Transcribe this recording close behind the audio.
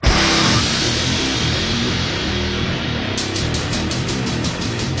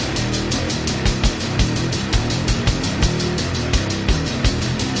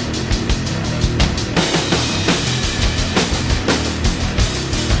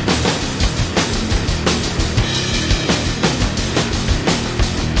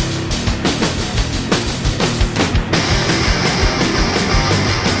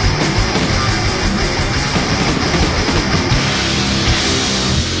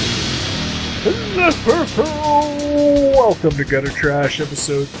Welcome to Gutter Trash,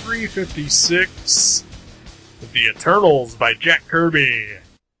 episode 356, The Eternals by Jack Kirby.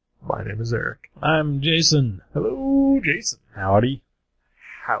 My name is Eric. I'm Jason. Hello, Jason. Howdy.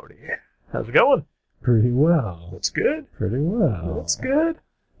 Howdy. How's it going? Pretty well. That's good. Pretty well. That's good.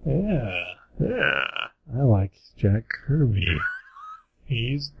 Yeah. Yeah. I like Jack Kirby.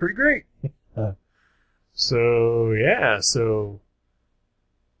 He's pretty great. So,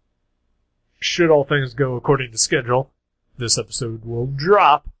 should all things go according to schedule, this episode will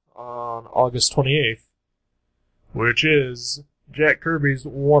drop on August 28th, which is Jack Kirby's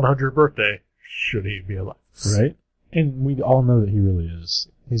 100th birthday, should he be alive. Right? And we all know that he really is.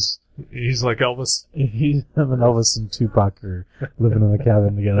 He's like Elvis. Him and Elvis and Tupac are living in a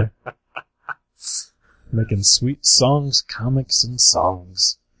cabin together. Making sweet songs, comics, and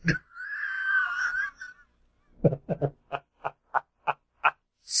songs.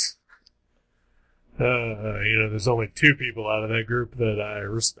 There's only two people out of that group that I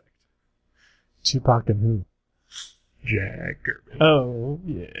respect. Tupac and who? Jack Kirby. Oh,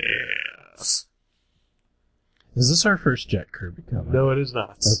 yeah. Yes. Is this our first Jack Kirby comic? No, it is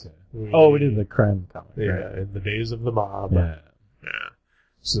not. Okay. We did the crime comic. Yeah, right? in the days of the mob. Yeah. Yeah.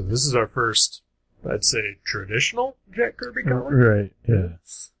 So this is our first, I'd say, traditional Jack Kirby comic. Right, yeah.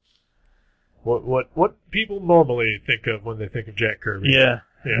 What people normally think of when they think of Jack Kirby. Yeah,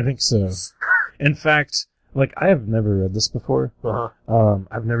 Yeah. I think so. In fact, like, I have never read this before. Uh-huh.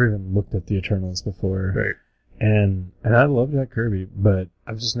 I've never even looked at the Eternals before. Right. And I love Jack Kirby, but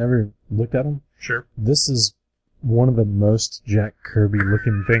I've just never looked at him. Sure. This is one of the most Jack Kirby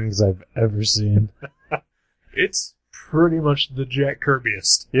looking things I've ever seen. It's pretty much the Jack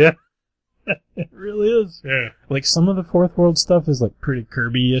Kirbyist. Yeah. It really is. Yeah. Like, some of the Fourth World stuff is, like, pretty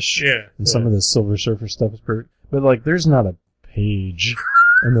Kirby-ish. Yeah. And some of the Silver Surfer stuff is pretty... But, like, there's not a page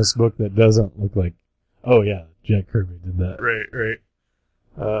in this book that doesn't look like, oh, yeah, Jack Kirby did that. Right.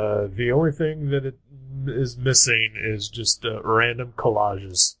 The only thing that it is missing is just random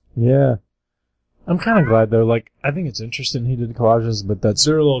collages. Yeah. I'm kind of glad, though. Like, I think it's interesting he did collages, but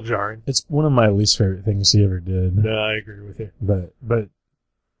They're a little jarring. it's one of my least favorite things he ever did. No, I agree with you. But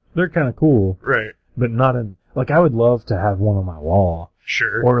they're kind of cool, Right. but not in, like, I would love to have one on my wall,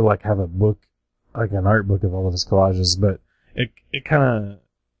 Sure. or, like, have a book, like an art book of all of his collages, but it kind of,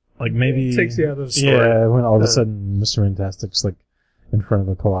 like, maybe... It takes you out of the story. Yeah, when all of a sudden Mr. Fantastic's, like, in front of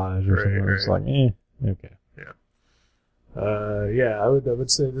a collage or Right, something, it's right. like, okay. I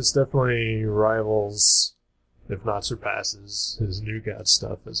would say this definitely rivals, if not surpasses, his New God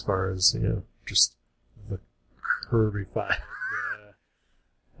stuff as far as, just the Kirby-fied,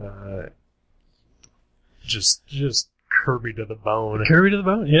 just Kirby to the bone. Kirby to the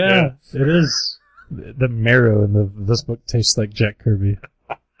bone? Yeah, it is. The marrow in this book tastes like Jack Kirby.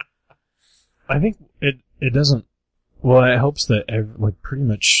 I think it doesn't, well, it helps that, pretty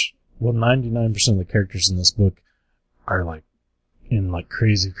much, 99% of the characters in this book are, like, in, like,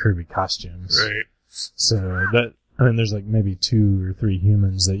 crazy Kirby costumes. Right. So there's, like, maybe 2 or 3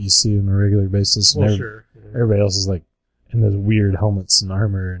 humans that you see on a regular basis. Well, and sure. Yeah. Everybody else is, like, in those weird helmets and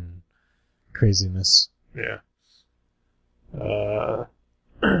armor and craziness. Yeah.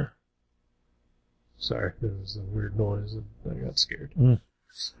 Sorry, there was a weird noise and I got scared. Yeah.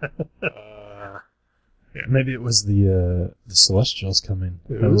 Maybe it was the Celestials coming.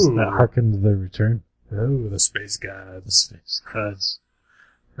 That harkened to their return. Oh, the space gods. The space gods.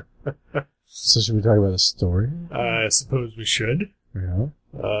 So should we talk about the story? I suppose we should. Yeah.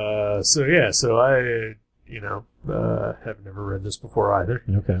 So I, have never read this before either.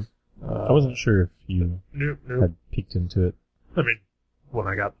 Okay. I wasn't sure if you Nope. had peeked into it. I mean, when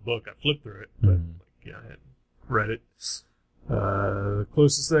I got the book, I flipped through it, but I hadn't read it. The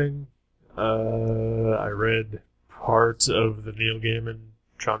closest thing, I read part of the Neil Gaiman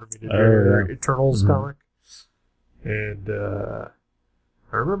John Romita Eternals comic, and I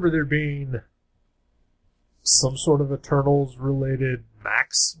remember there being some sort of Eternals related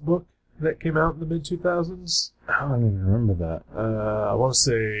Max book that came out in the mid-2000s. I don't even remember that. I want to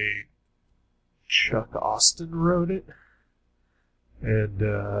say Chuck Austin wrote it, and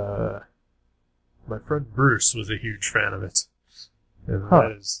my friend Bruce was a huge fan of it. And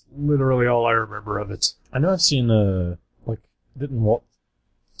that is literally all I remember of it. I know I've seen, didn't Walt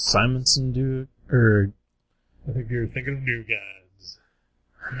Simonson do it? Or, I think you're thinking of New Gods.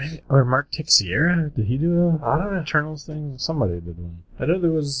 maybe, or Mark Texiera? Did he do I don't know. Eternals thing? Somebody did one. I know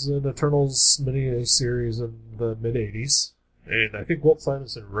there was an Eternals mini-series in the mid-'80s, and I think Walt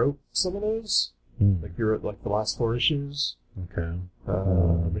Simonson wrote some of those. Like, he wrote, the last 4 issues. Okay. I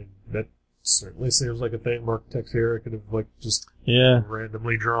mean, that certainly seems like a thing Mark Texeira could have like just Yeah.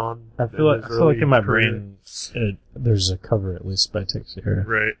 randomly drawn. I feel like in my brain, there's a cover at least by Texeira.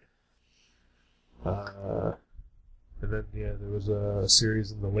 Right. And then, yeah, there was a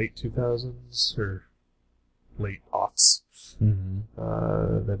series in the late 2000s, or late aughts,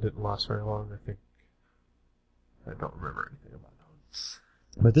 that didn't last very long, I think. I don't remember anything about that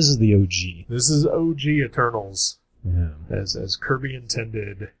one. But this is the OG. This is OG Eternals, Yeah. as Kirby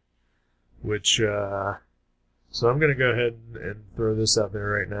intended, which, so I'm gonna go ahead and throw this out there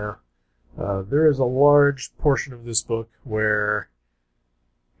right now. There is a large portion of this book where,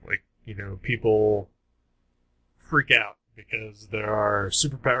 like, people freak out because there are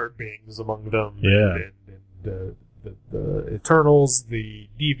superpowered beings among them. Yeah. And the Eternals, the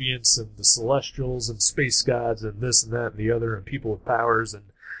Deviants, and the Celestials, and Space Gods, and this and that and the other, and people with powers, and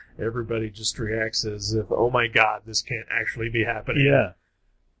everybody just reacts as if, oh my god, this can't actually be happening. Yeah.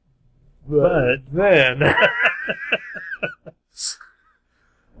 But then...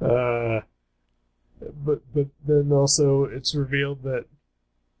 but then also it's revealed that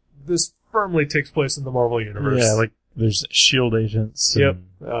this firmly takes place in the Marvel Universe. Yeah, like there's S.H.I.E.L.D. agents. Yep.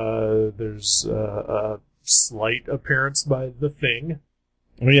 There's a slight appearance by the Thing.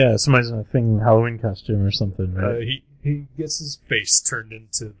 Oh yeah, somebody's in a Thing Halloween costume or something, right? He gets his face turned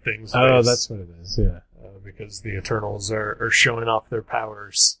into Thing's Oh, face. that's what it is, yeah. Because the Eternals are showing off their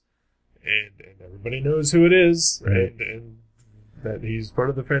powers. And everybody knows who it is. Right. And that he's part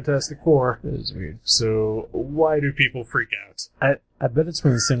of the Fantastic Four. It is weird. So why do people freak out? I bet it's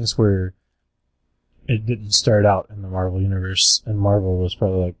one of those things where it didn't start out in the Marvel Universe, and Marvel was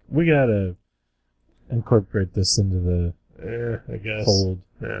probably like, we gotta incorporate this into the I guess. fold.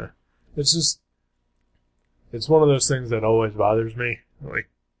 Yeah. It's one of those things that always bothers me. Like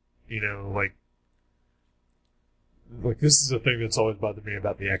this is a thing that's always bothered me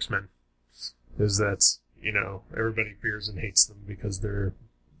about the X-Men. Is that, everybody fears and hates them because they're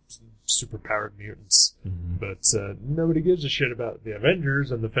superpowered mutants. Mm-hmm. But nobody gives a shit about the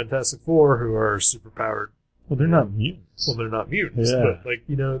Avengers and the Fantastic Four, who are superpowered. Well, they're not mutants. Well, they're not mutants, Yeah. but,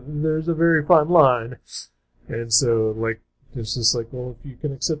 there's a very fine line. And so, it's just like, well, if you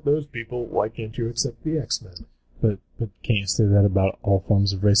can accept those people, why can't you accept the X-Men? But can't you say that about all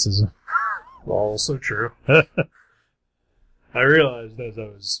forms of racism? Also true. I realized as I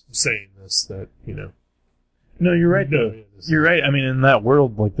was saying this that, No, you're right, No, though. yeah, this You're is- right. I mean, in that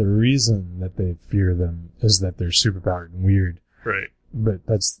world, the reason that they fear them is that they're superpowered and weird. Right. But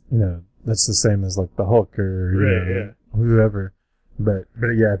that's, that's the same as, the Hulk or, Right, whoever. But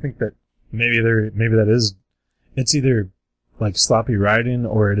yeah, I think that maybe that is, it's either, sloppy writing,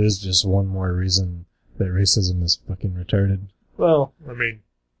 or it is just one more reason that racism is fucking retarded. Well, I mean,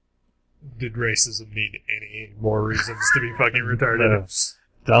 did racism need any more reasons to be fucking retarded?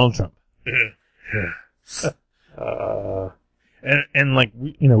 Donald Trump. And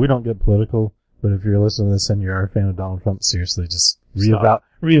we don't get political, but if you're listening to this and you are a fan of Donald Trump, seriously, just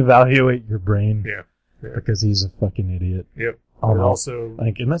reevaluate your brain. Yeah. Because he's a fucking idiot. Yep. Oh, And no. also,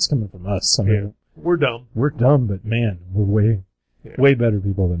 And that's coming from us. I mean, we're dumb. we're dumb, but man, we're way better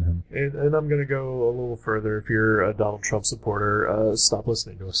people than him. And I'm going to go a little further. If you're a Donald Trump supporter, stop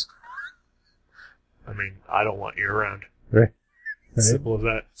listening to us. I mean, I don't want you around. Right. Simple as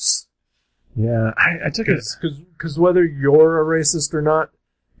that. Yeah, I took it. Because whether you're a racist or not,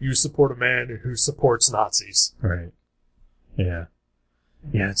 you support a man who supports Nazis. Right. Yeah.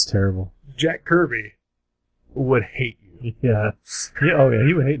 Yeah, it's terrible. Jack Kirby would hate you. Yeah. Oh yeah,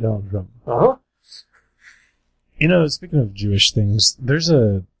 he would hate Donald Trump. Uh-huh. Speaking of Jewish things, there's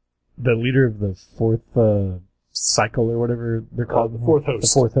the leader of the fourth cycle or whatever they're called. The fourth host. The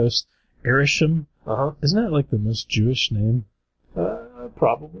fourth host. Erisham. Uh-huh. Isn't that the most Jewish name?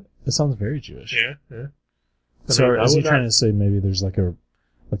 Probably. It sounds very Jewish. Yeah. So is he trying to say maybe there's the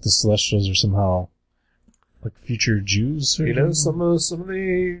Celestials are somehow future Jews? Or some of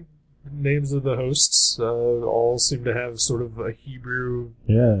the names of the hosts all seem to have sort of a Hebrew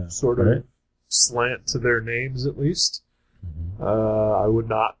sort of slant to their names, at least. Mm-hmm. I would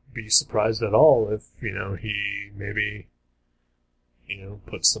not be surprised at all if he maybe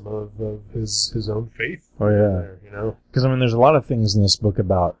put some of his own faith. Oh yeah. There, Because there's a lot of things in this book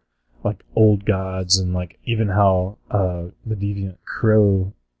about old gods and even how the deviant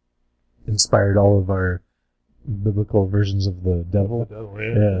crow inspired all of our biblical versions of the devil.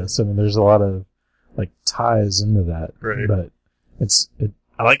 Yeah. So there's a lot of ties into that. Right. But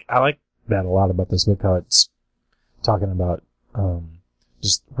I like that a lot about this book, how it's talking about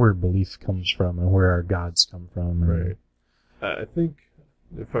just where belief comes from and where our gods come from. Right. I think,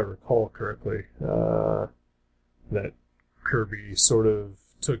 if I recall correctly, that Kirby sort of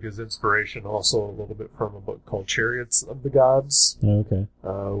took his inspiration also a little bit from a book called Chariots of the Gods, Okay.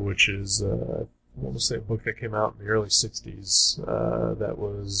 which is, I want to say, a book that came out in the early 60s that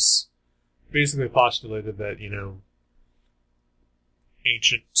was basically postulated that,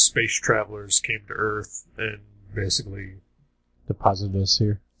 ancient space travelers came to Earth and basically Deposit us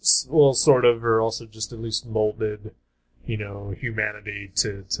here. well, sort of, or also just at least molded, humanity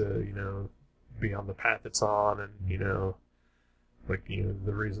to be on the path it's on, and,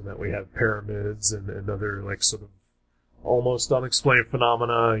 the reason that we have pyramids and other, like, sort of almost unexplained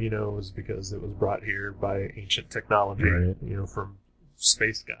phenomena, is because it was brought here by ancient technology, Right. from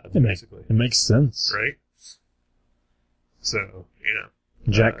space gods, It basically. It makes sense. Right? So,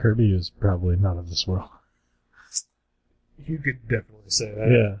 Jack Kirby is probably not of this world. you could definitely say that.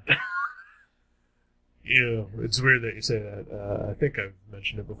 Yeah. It's weird that you say that. I think I've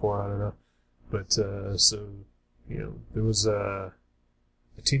mentioned it before, I don't know. But, there was a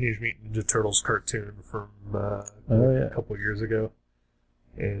Teenage Mutant Ninja Turtles cartoon from a couple years ago.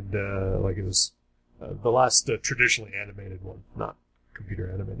 And, it was the last traditionally animated one, not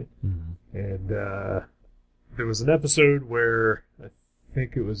computer animated. Mm-hmm. And there was an episode where I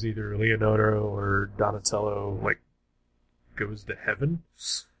think it was either Leonardo or Donatello, goes to heaven.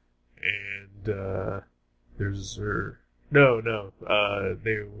 And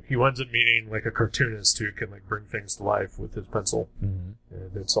he winds up meeting a cartoonist who can bring things to life with his pencil, and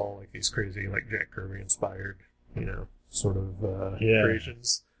it's all these crazy Jack Kirby inspired, sort of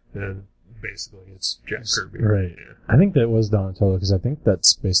creations, and basically it's Jack Kirby, right? Yeah. I think that was Donatello because I think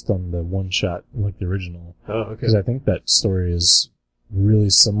that's based on the one shot, the original. Oh, okay. Because I think that story is really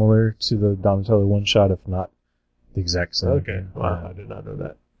similar to the Donatello one shot, if not the exact same. Okay, wow, I did not know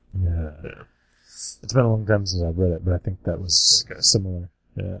that. Yeah. It's been a long time since I've read it, but I think that was similar.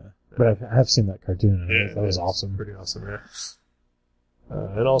 Yeah. But I have seen that cartoon, and that was awesome. Pretty awesome, yeah.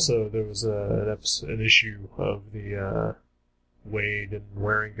 And also, there was an issue of the Wade and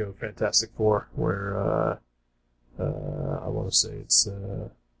Waringo Fantastic Four, where I want to say it's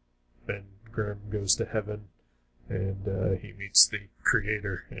Ben Grimm goes to heaven, and he meets the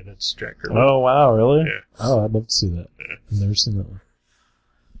creator, and it's Jack Kirby. Oh, wow, really? Yeah. Oh, I'd love to see that. Yeah. I've never seen that one.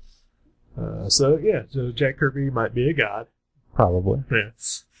 So Jack Kirby might be a god. Probably. Yeah.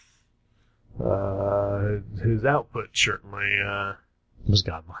 His output certainly was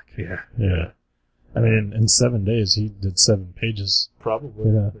godlike. Yeah. I mean, in 7 days, he did 7 pages.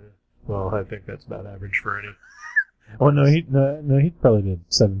 Probably. Yeah. Well, I think that's about average for any. Oh, no, he probably did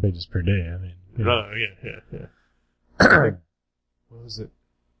 7 pages per day. I mean. Oh, yeah. What was it?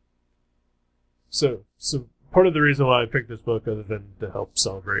 So part of the reason why I picked this book, other than to help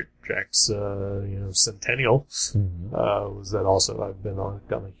celebrate Jack's, centennial, was that also I've been on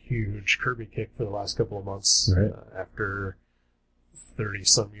a huge Kirby kick for the last couple of months. Right. After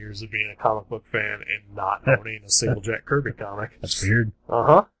 30-some years of being a comic book fan and not owning a single Jack Kirby comic. That's weird.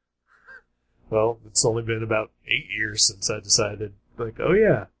 Uh-huh. Well, it's only been about 8 years since I decided, oh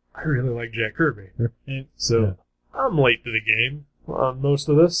yeah, I really like Jack Kirby. So, I'm late to the game on most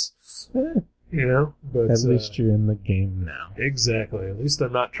of this. But at least you're in the game now. Exactly. At least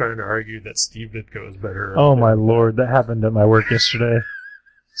I'm not trying to argue that Steve Ditko is better. Oh my lord, that happened at my work yesterday.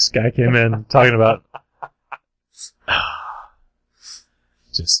 This guy came in talking about...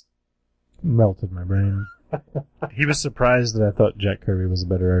 just melted my brain. He was surprised that I thought Jack Kirby was a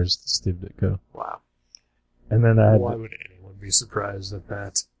better artist than Steve Ditko. Wow. And then why would anyone be surprised at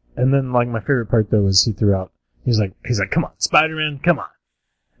that? And then, my favorite part, though, was he threw out... He's like, come on, Spider-Man, come on.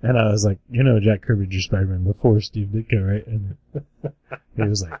 And I was like, Jack Kirby drew Spider-Man before Steve Ditko, right? And he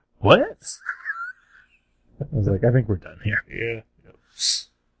was like, what? I was like, I think we're done here. Yeah.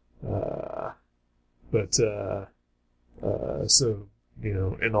 So,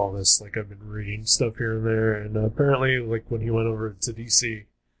 in all this, I've been reading stuff here and there, and apparently, when he went over to DC,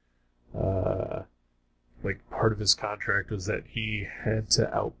 part of his contract was that he had to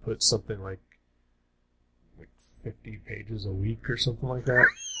output something like 50 pages a week or something like that.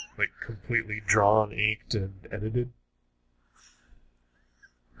 Completely drawn, inked, and edited.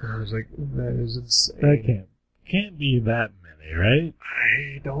 And I was like, that is insane. That can't be that many, right?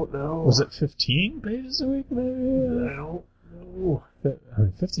 I don't know. Was it 15 pages a week, maybe? I don't know.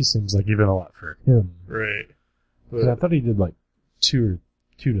 50 seems like even a lot for him. Right. Because I thought he did 2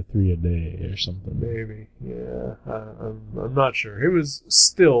 to 3 a day or something. Maybe, yeah. I'm not sure. It was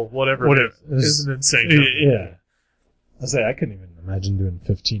still, whatever it is an insane number. Yeah. I couldn't even imagine doing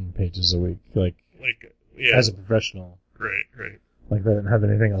 15 pages a week, as a professional. Right. If I didn't have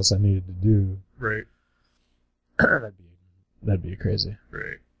anything else I needed to do. Right. That'd be crazy.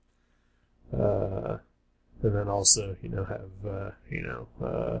 Right. And then also, have,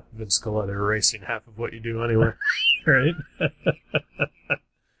 Vince Coletta erasing half of what you do anyway. Right?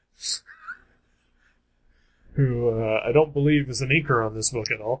 Who, I don't believe is an inker on this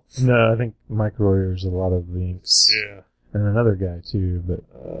book at all. No, I think Mike Royer's a lot of the inks. Yeah. And another guy, too, but...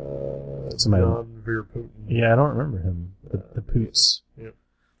 somebody... John Veerputin. Yeah, I don't remember him. The Poots. Yep.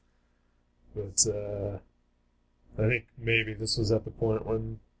 But, I think maybe this was at the point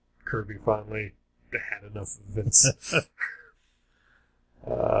when Kirby finally had enough of Vince.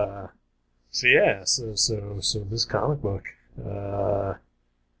 So this comic book,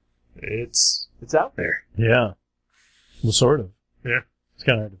 it's out there. Yeah. Well, sort of. Yeah. It's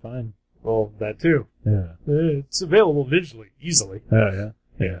kind of hard to find. Well, that too. Yeah. It's available digitally, easily. Oh, yeah.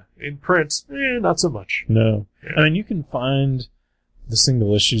 Yeah. In print, not so much. No. Yeah. I mean, you can find the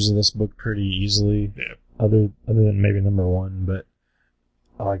single issues of this book pretty easily. Yeah. Other than maybe number 1, but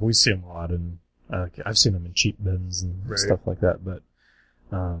we see them a lot, and I've seen them in cheap bins and Right. stuff like that. But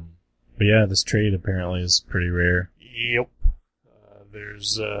yeah, this trade apparently is pretty rare. Yep.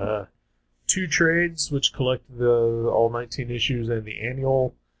 There's 2 trades which collect all 19 issues and the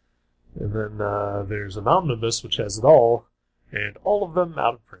annual, and then there's an omnibus which has it all, and all of them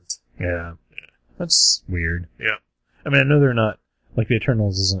out of print. Yeah. That's weird. Yeah. I mean, I know they're not, the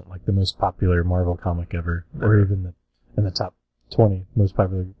Eternals isn't, the most popular Marvel comic ever, or even in the top 20 most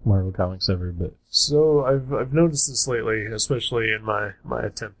popular Marvel comics ever, but... So I've noticed this lately, especially in my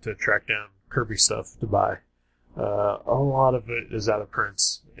attempt to track down Kirby stuff to buy. A lot of it is out of print,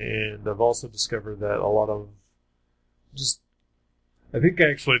 and I've also discovered that a lot of I think I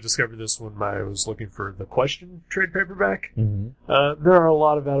actually discovered this when I was looking for the Question trade paperback. Mm-hmm. There are a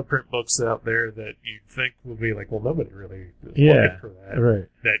lot of out-of-print books out there that you'd think would be well, nobody really is Yeah, looking for that. right.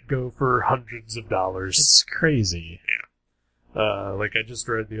 That go for hundreds of dollars. It's crazy. I just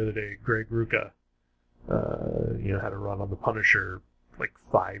read the other day, Greg Rucka, had a run on The Punisher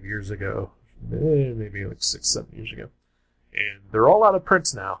 5 years ago. Maybe 6, 7 years ago. And they're all out of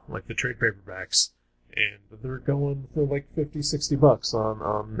print now, the trade paperbacks. And they're going for $50, $60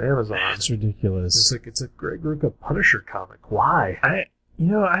 on Amazon. That's ridiculous. It's a Greg Rucka Punisher comic. Why? I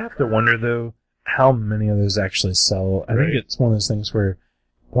have to wonder, though, how many of those actually sell. I think Right. it's one of those things where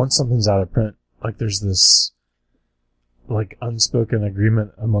once something's out of print, there's this, unspoken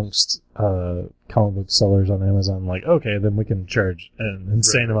agreement amongst, comic book sellers on Amazon, okay, then we can charge an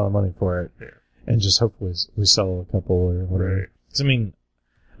insane Right. amount of money for it. Yeah. And just hopefully we sell a couple or whatever. Right. 'Cause,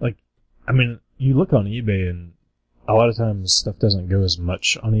 you look on eBay and a lot of times stuff doesn't go as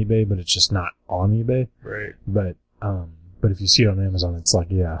much on eBay, but it's just not on eBay. Right. But if you see it on Amazon, it's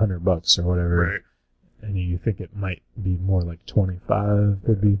 $100 or whatever. Right. And you think it might be more 25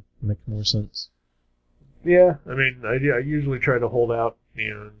 would make more sense. Yeah, I usually try to hold out,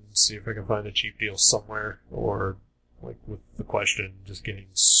 and see if I can find a cheap deal somewhere, or, with the Question, just getting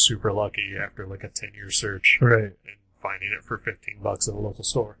super lucky after, a 10-year search. Right. And finding it for $15 at a local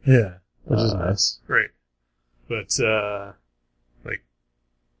store. Yeah. Which is nice. Right. But,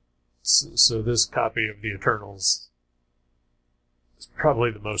 so this copy of The Eternals is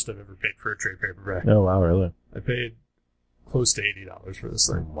probably the most I've ever paid for a trade paperback. Oh, wow, really? I paid close to $80 for this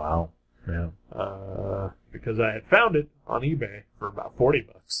thing. Wow. Yeah. Because I had found it on eBay for about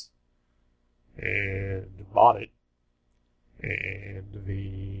 $40 and bought it, and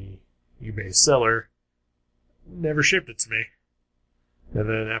the eBay seller never shipped it to me. And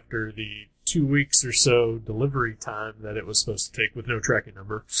then after the 2 weeks or so delivery time that it was supposed to take with no tracking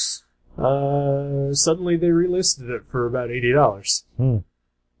number, suddenly they relisted it for about $80.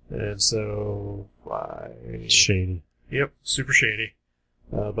 And so Shady. Yep, super shady.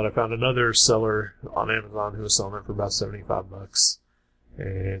 But I found another seller on Amazon who was selling it for about $75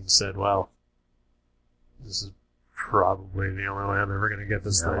 and said, well, this is probably the only way I'm ever going to get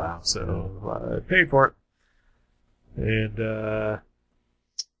this thing. Wow. So I paid for it. And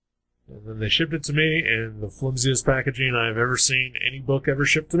then they shipped it to me in the flimsiest packaging I've ever seen any book ever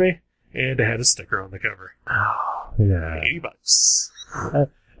shipped to me, and it had a sticker on the cover. Oh, yeah. $80.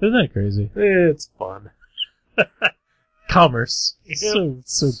 Isn't that crazy? It's fun. Commerce. Yep.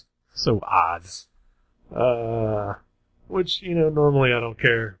 So odd. Which, normally I don't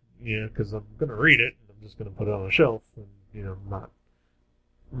care, because I'm going to read it, and I'm just going to put it on a shelf, and, I'm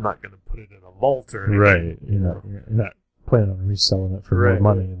not going to put it in a vault or anything. Right. You're not planning on reselling it for more Right.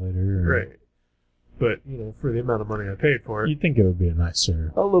 money later. Right. But, for the amount of money I paid for it, You'd think it would be a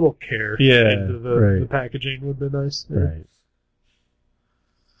nicer. a little care Yeah, into right. the packaging would be nice. Right.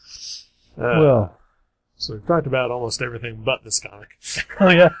 Well, so we've talked about almost everything but this comic. Oh,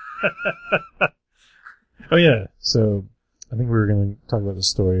 yeah. Oh, yeah. So, I think we were going to talk about the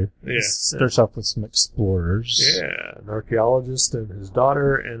story. Yeah. It starts off with some explorers. Yeah, an archaeologist and his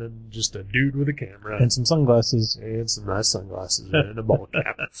daughter, and then just a dude with a camera. And some sunglasses. And some nice sunglasses and a ball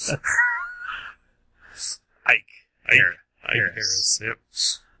cap. Ike Harris. Yep.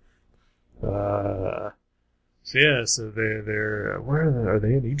 So they're where are they? Are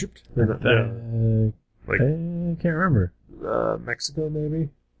they in Egypt? I can't remember. Mexico maybe.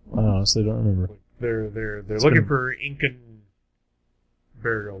 I honestly don't remember. They're looking for Incan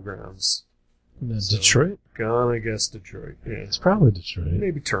burial grounds. So, Detroit? Gonna guess Detroit. Yeah, It's probably Detroit.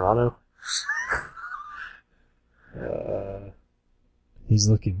 maybe Toronto. He's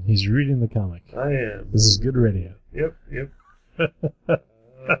looking. He's reading the comic. I am. This is good radio. Yep. Yeah,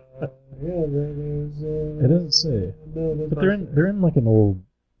 there's. It doesn't say. No, But they're in like an old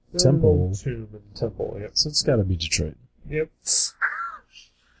temple. Tomb and temple. Yep. So it's got to be Detroit. Yep.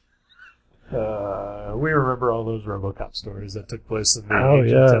 We remember all those RoboCop stories that took place in the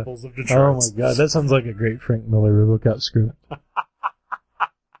ancient temples of Detroit. Oh my god, that sounds like a great Frank Miller RoboCop script.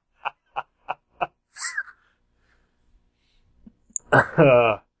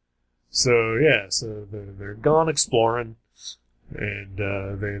 So they're gone exploring, and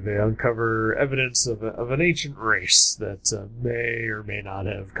they uncover evidence of an ancient race that may or may not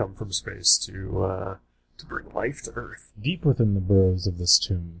have come from space to bring life to Earth. Deep within the burrows of this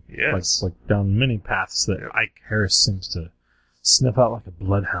tomb. Yes. Like down many paths that Ike Harris seems to sniff out like a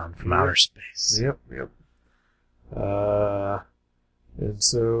bloodhound from outer space. Yep. And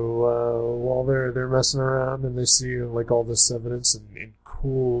so while they're messing around and they see like all this evidence and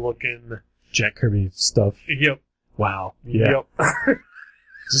cool looking Jack Kirby stuff. Yep. Wow. Yeah. Yep.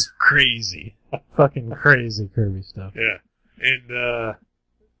 Just crazy. Fucking crazy Kirby stuff. Yeah. And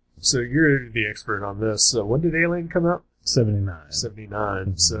so you're the expert on this. When did Alien come out? 79. 79.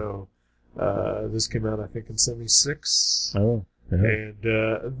 Mm-hmm. So this came out I think in 76. Oh. Yeah. And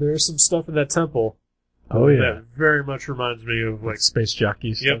there's some stuff in that temple. Oh yeah. That very much reminds me of like space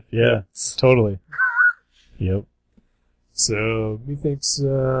jockey stuff. Yep. Yeah. Totally. Yep. So methinks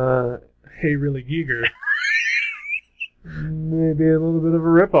Hey Really Giger maybe a little bit of a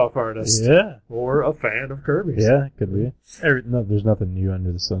rip-off artist. Yeah. Or a fan of Kirby's. Yeah, could be. No, there's nothing new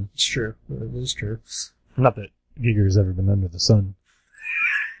under the sun. It's true. It is true. Not that Giger's ever been under the sun.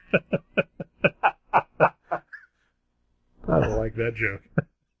 I don't like that joke.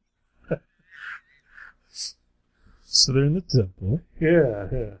 So they're in the temple. Yeah.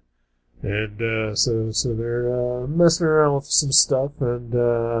 And so they're messing around with some stuff, and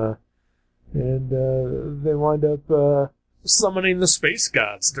they wind up summoning the space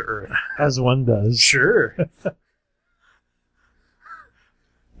gods to Earth. As one does. Sure.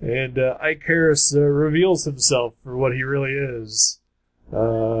 And Ike Harris reveals himself for what he really is.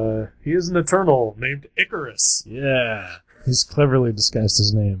 He is an Eternal named Icarus. Yeah. He's cleverly disguised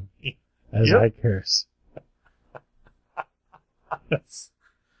his name as Ike Harris.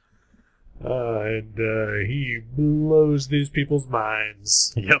 And he blows these people's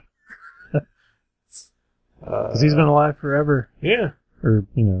minds. Yep. Because he's been alive forever. Yeah. Or,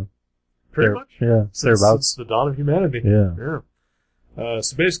 pretty much. Yeah, Since the dawn of humanity. Yeah.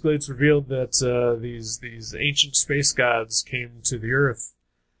 So basically it's revealed that these ancient space gods came to the Earth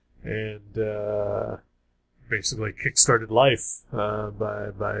and basically kickstarted life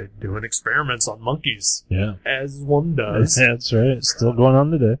by doing experiments on monkeys. Yeah. As one does. That's right. It's still going on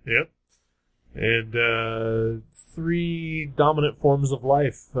today. Yep. And 3 dominant forms of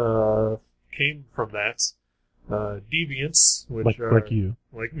life came from that. Deviants, which are like you.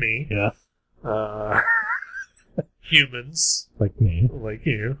 like me. Yeah. Humans, like me. like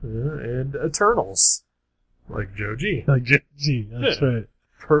you, and Eternals, like Joe G. Like Joe G. That's right.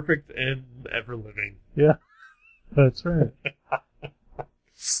 Perfect and ever living. Yeah. That's right.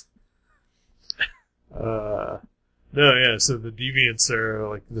 So the Deviants are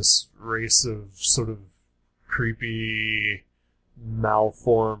like this race of sort of creepy,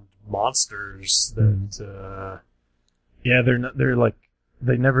 malformed monsters that, yeah, they're like,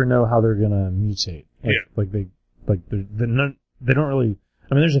 they never know how they're gonna mutate. They don't really,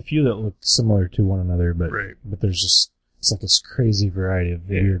 I mean, there's a few that look similar to one another, but there's just, it's like this crazy variety of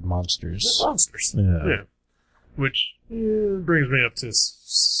weird monsters. They're monsters. Yeah. Which brings me up to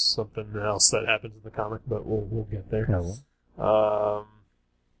something else that happens in the comic, but we'll get there.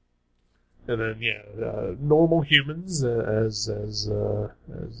 And then normal humans as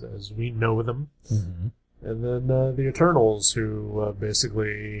we know them, and then the Eternals who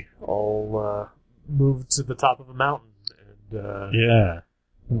basically all moved to the top of a mountain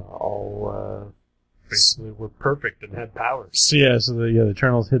and all basically were perfect and had powers. So the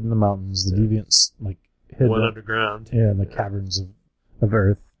Eternals hid in the mountains, the Deviants like went underground. Yeah, in the caverns of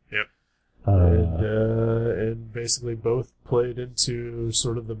Earth. Yep. Uh, And basically both played into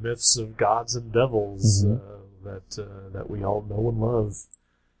sort of the myths of gods and devils that we all know and love.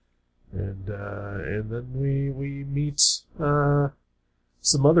 And then we meet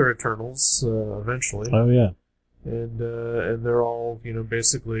some other Eternals eventually. oh yeah. And they're all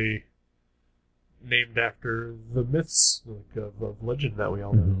basically named after the myths of legend that we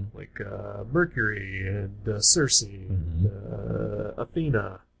all know, like Mercury and Circe and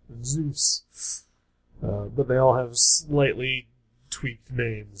Athena and Zeus. But they all have slightly tweaked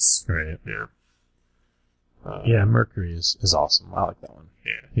names. Right. Yeah. Yeah, Mercury is awesome. I like that one.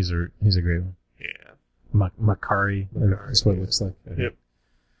 Yeah. He's a great one. Yeah. Makari is what it looks like. Yep.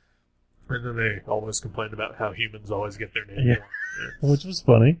 And then they always complain about how humans always get their name Yeah. wrong. Which was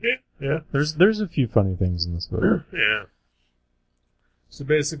funny. Yeah. There's a few funny things in this book. Yeah. So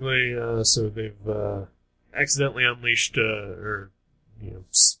basically, so they've accidentally unleashed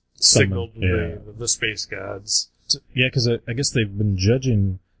signaled the space gods. Yeah, because I guess they've been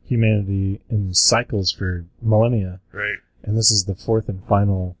judging humanity in cycles for millennia, Right. and this is the fourth and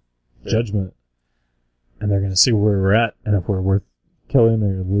final judgment, and they're going to see where we're at and if we're worth killing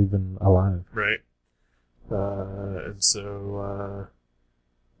or leaving alive. Right. And so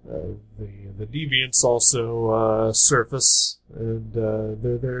the deviants also surface, and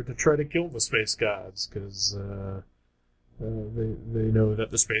they're there to try to kill the space gods because they know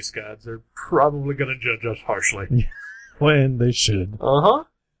that the space gods are probably going to judge us harshly. When they should.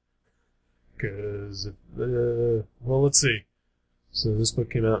 Because well, let's see. So this book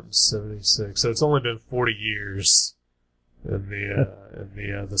came out in '76, so it's only been 40 years in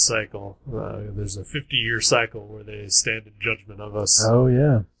the cycle. There's a 50-year cycle where they stand in judgment of us. Oh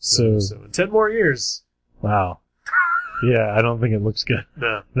yeah. So in 10 more years. wow. Yeah, I don't think it looks good.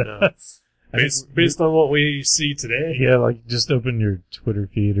 No. Based on what we see today. Yeah, like just open your Twitter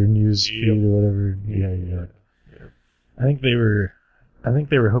feed or news feed or whatever. Yeah. I think they were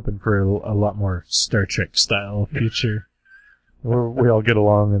hoping for a lot more Star Trek style future, where we all get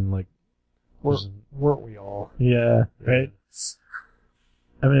along and like. Weren't we all? Yeah, right.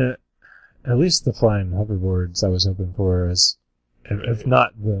 I mean, at least the flying hoverboards I was hoping for, as if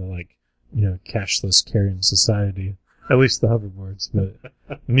not the cashless carrying society, at least the hoverboards,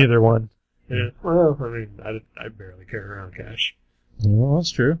 but neither one. Yeah. Well, I mean, I barely carry around cash. Well,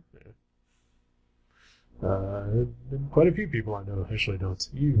 that's true. And quite a few people I know actually don't.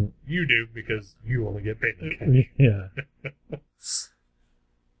 You do because you only get paid in cash. Yeah.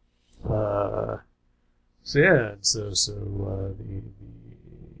 So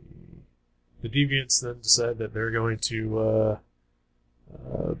the deviants then decide that they're going to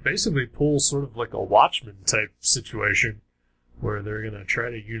basically pull sort of like a Watchmen type situation, where they're going to try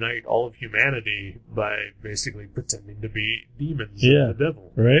to unite all of humanity by basically pretending to be demons and the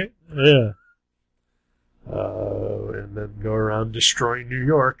devil. Right? Yeah. And then go around destroying New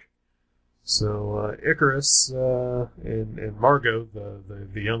York. So Icarus and Margot,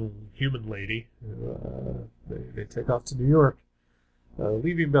 the young human lady, they take off to New York,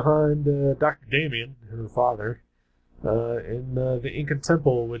 leaving behind Dr. Damien, her father, in the Incan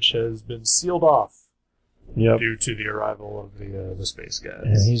Temple, which has been sealed off due to the arrival of the space guys.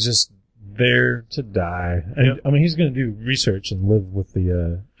 And he's just there to die. And, I mean, he's going to do research and live with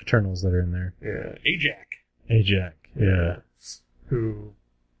the Eternals that are in there. Yeah, Ajax, yeah. Who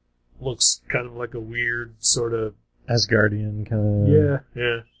looks kind of like a weird sort of Asgardian kind of.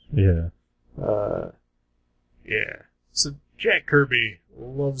 Yeah. So Jack Kirby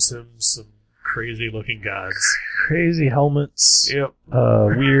loves him some crazy looking gods. Crazy helmets. Yep.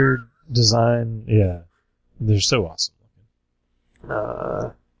 Weird design. Yeah. They're so awesome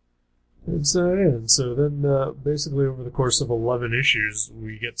looking. And so then basically over the course of 11 issues,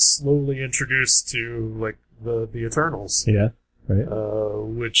 we get slowly introduced to like the Eternals. Yeah. Right.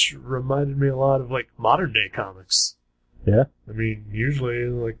 Which reminded me a lot of like modern day comics. Yeah. I mean,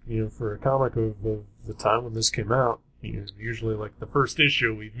 usually for a comic of the time when this came out, usually like the first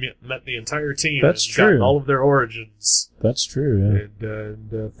issue we've met the entire team. That's and true. gotten all of their origins. That's true. Yeah.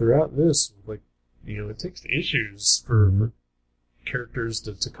 And throughout this, like it takes issues for characters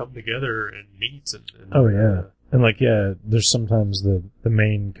to come together and meet and oh yeah. And there's sometimes the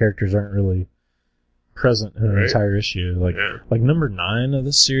main characters aren't really present in an entire issue. Like number 9 of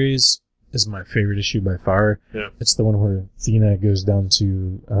this series is my favorite issue by far. Yeah. It's the one where Athena goes down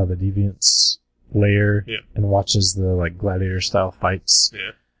to the Deviants' lair and watches the like gladiator style fights.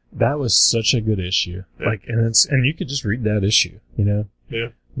 Yeah. That was such a good issue. Yeah. And you could just read that issue, Yeah.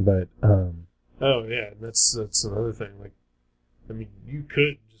 But oh yeah, that's another thing. Like, I mean, you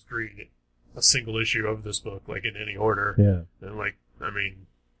could just read it a single issue of this book, like in any order. Yeah. And like, I mean,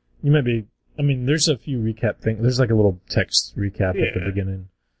 You might be. I mean, there's a few recap things. There's like a little text recap at the Yeah. beginning.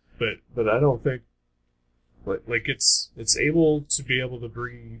 but I don't think like it's able to be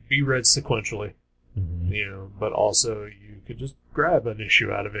read sequentially, Mm-hmm. you know, but also you could just grab an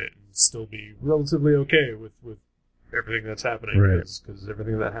issue out of it and still be relatively okay with everything that's happening, Right. because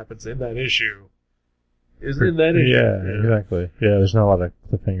everything that happens in that issue is in that issue. Yeah, exactly. Yeah, there's not a lot of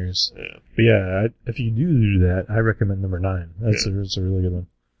cliffhangers. Yeah. But yeah, if you do that, I recommend number 9. That's a really good one.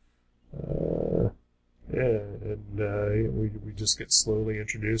 And we just get slowly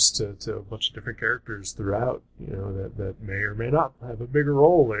introduced to a bunch of different characters throughout, you know, that may or may not have a bigger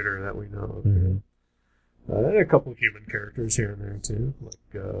role later that we know of. Mm-hmm. And a couple of human characters here and there too, like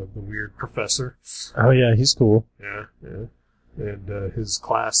the weird professor. Oh yeah, he's cool. Yeah. And his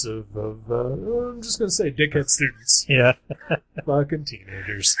class of I'm just gonna say dickhead students. Yeah. Fucking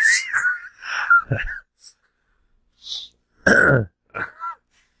teenagers.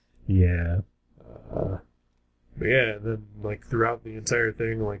 Yeah. But yeah, and then like throughout the entire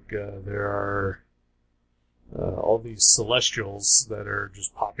thing, like there are all these celestials that are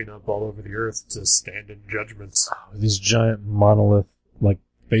just popping up all over the earth to stand in judgments. These giant monolith, like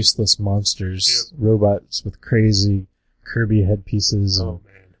faceless monsters, robots with crazy Kirby headpieces. And Oh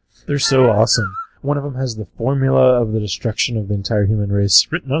man. they're so awesome. One of them has the formula of the destruction of the entire human race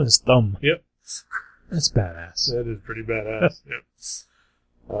written on his thumb. Yep. That's badass. That is pretty badass. Yep.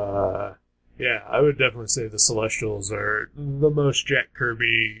 Yeah, I would definitely say the Celestials are the most Jack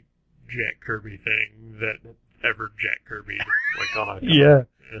Kirby thing that ever Jack Kirby like on a comic.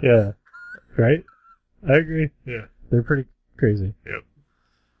 Yeah. Right? I agree. Yeah. They're pretty crazy. Yep.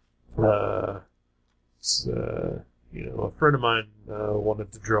 You know, a friend of mine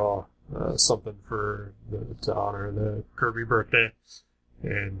wanted to draw something to honor the Kirby birthday,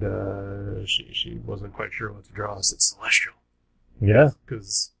 and she wasn't quite sure what to draw. I said Celestial. Yeah.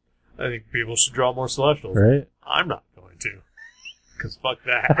 Because I think people should draw more Celestials. Right? I'm not going to. Because fuck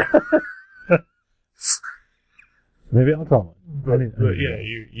that. Maybe I'll draw one. But I yeah,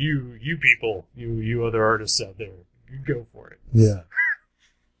 you people, you other artists out there, you go for it. Yeah.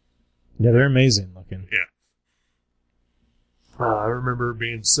 Yeah, they're amazing looking. Yeah. I remember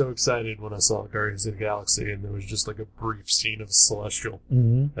being so excited when I saw Guardians of the Galaxy, and there was just like a brief scene of Celestial.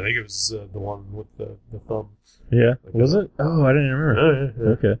 Mm-hmm. I think it was the one with the thumb. Yeah. Like Was it? Oh, I didn't remember. Yeah.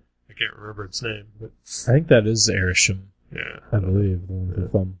 Okay. I can't remember its name, but I think that is Arishem, yeah. I believe, the one with the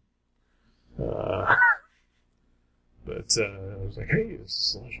thumb. But I was like, hey, this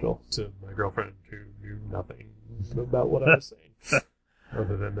is Celestial, to my girlfriend, who knew nothing about what I was saying,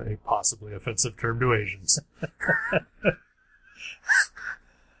 other than a possibly offensive term to Asians.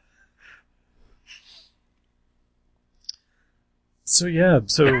 So yeah,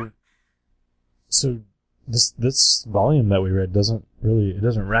 so this volume that we read doesn't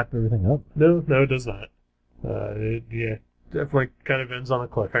wrap everything up. No, it does not. It definitely kind of ends on a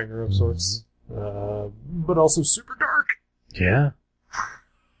cliffhanger of sorts, but also super dark. Yeah.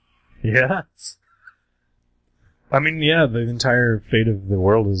 Yeah. I mean, yeah, the entire fate of the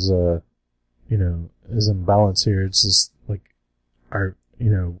world is is in balance here. It's just like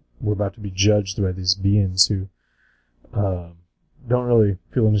we're about to be judged by these beings who don't really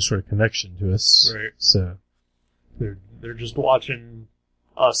feel any sort of connection to us. Right. So They're just watching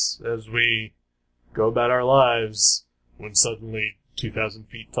us as we go about our lives, when suddenly 2,000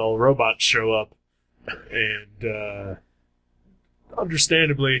 feet tall robots show up and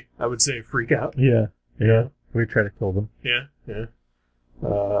understandably, I would say, freak out. yeah, we try to kill them. Yeah.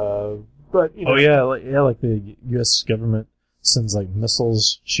 But Oh yeah, like the U.S. government sends like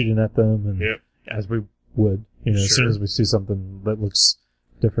missiles shooting at them, and Yep. as we would, as soon Sure. as we see something that looks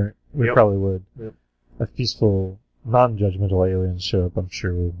different, we Yep. probably would. Yep. If peaceful, non-judgmental aliens show up, I'm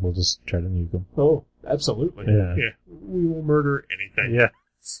sure we'll just try to nuke them. Oh, absolutely. Yeah. We will murder anything. Yeah,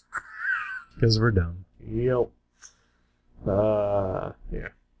 because we're dumb. Yep. Yeah.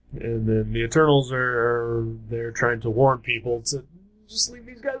 And then the Eternals are they're trying to warn people to just leave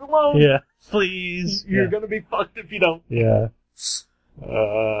these guys alone. Yeah, please. You're gonna be fucked if you don't. Yeah.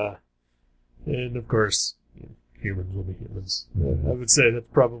 And of course, humans will be humans. I would say that's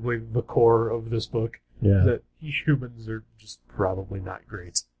probably the core of this book. Yeah. That humans are just probably not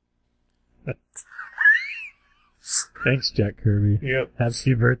great. Thanks, Jack Kirby. Yep.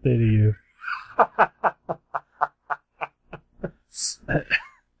 Happy birthday to you.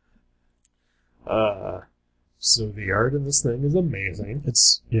 So the art in this thing is amazing.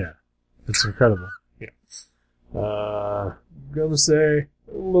 It's incredible. I'm gonna say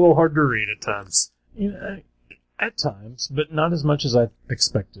a little hard to read at times. At times, but not as much as I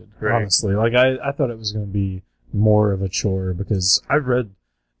expected, Right. honestly. Like, I thought it was going to be more of a chore because I've read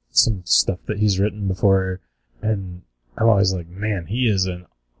some stuff that he's written before, and I'm always like, man, he is an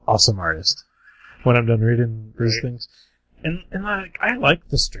awesome artist when I'm done reading his Right. things. And I like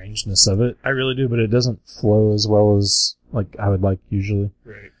the strangeness of it. I really do, but it doesn't flow as well as, like, I would like usually.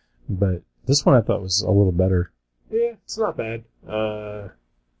 Right. But this one I thought was a little better. Yeah, it's not bad. I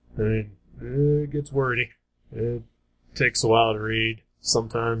mean, it gets wordy. It takes a while to read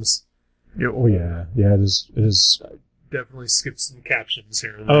sometimes. Oh, yeah. Yeah, it is. Definitely skip some captions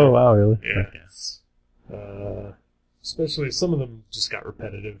here and there. Oh, wow, really? Yeah. Especially some of them just got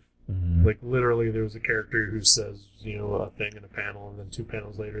repetitive. Mhm. Like, literally, there was a character who says, a thing in a panel, and then 2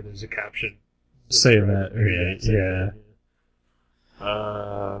 panels later, there's a caption. Saying describing that, the right, exact same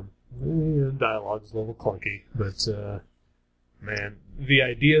yeah. thing, dialogue's a little clunky, but, man, the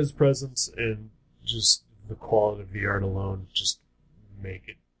ideas present and just the quality of the art alone just make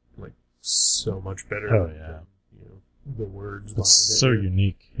it, like, so much better. Oh, yeah. Than, the words It's behind so it.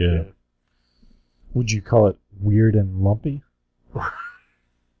 unique, yeah. Would you call it weird and lumpy?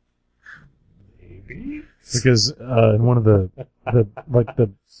 Maybe? Because in one of the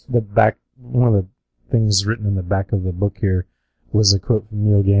back, one of the things written in the back of the book here was a quote from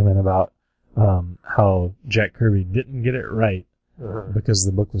Neil Gaiman about how Jack Kirby didn't get it right Uh-huh. because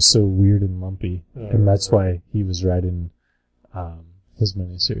the book was so weird and lumpy, and that's why he was writing his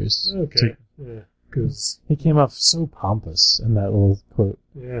miniseries. Okay. Yeah. Because, He came off so pompous in that little quote,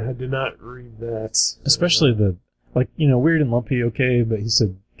 yeah, I did not read that. especially weird and lumpy. Okay, but he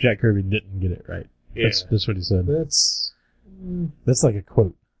said Jack Kirby didn't get it right. Yeah. That's what he said. That's, That's like a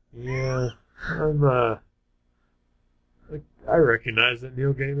quote. yeah. I recognize that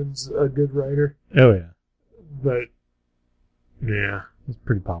Neil Gaiman's a good writer, Oh yeah, but, yeah. he's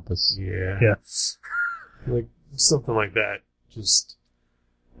pretty pompous. Yeah. Yeah. Like, something like that. Just,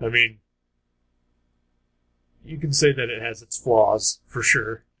 I mean, you can say that it has its flaws, for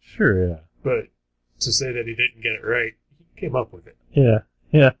sure, Sure, yeah. but to say that he didn't get it right, he came up with it. Yeah,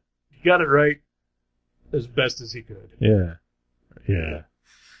 yeah, He got it right as best as he could. yeah, yeah.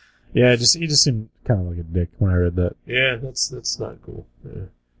 Yeah, he just seemed kind of like a dick when I read that. Yeah, that's not cool. Yeah.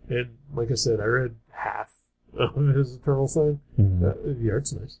 And, like I said, I read half of his Eternal thing. Mhm. The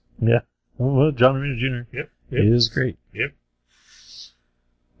art's nice. Yeah. Well, John Romita Jr. Yep. He is great. Yep.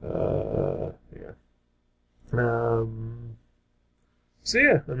 Yeah. So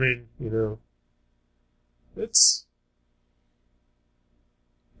yeah, I mean, it's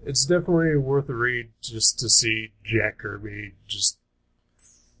definitely worth a read just to see Jack Kirby just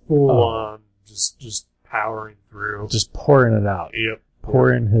full on, just powering through. Just pouring it out. Yep.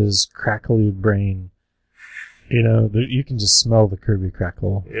 Pouring his crackly brain. You can just smell the Kirby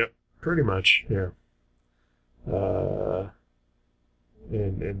crackle. Yep. Pretty much. Yeah.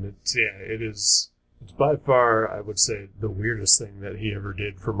 And it's by far, I would say, the weirdest thing that he ever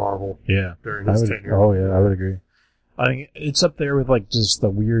did for Marvel Yeah. during his tenure. Oh, yeah, I would agree. I think it's up there with, like, just the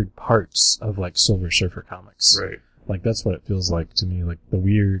weird parts of, like, Silver Surfer comics. Right. Like, that's what it feels like to me, like, the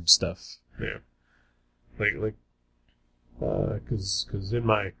weird stuff. Yeah. Because in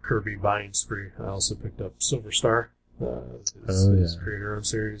my Kirby buying spree, I also picked up Silver Star, his creator-owned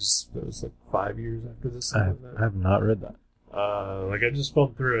series. That was like 5 years after this. I have not read that. I just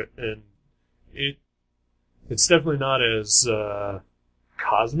thumbed through it, and it's definitely not as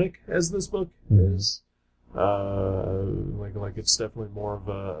cosmic as this book is. Like it's definitely more of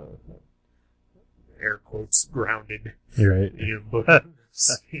a air quotes grounded You're right. book.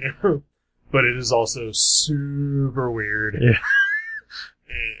 But it is also super weird. Yeah.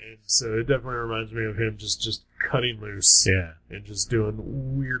 And so it definitely reminds me of him just cutting loose. Yeah. And just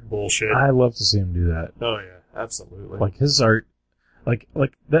doing weird bullshit. I love to see him do that. Oh yeah, absolutely. Like his art, like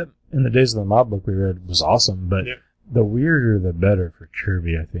that in the Days of the Mob book we read was awesome, but Yeah. the weirder the better for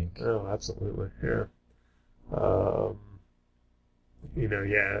Kirby, I think. Oh, absolutely. Yeah.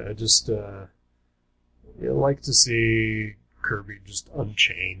 I just like to see Kirby just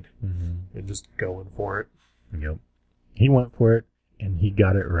unchained Mm-hmm. and just going for it. Yep. He went for it, and he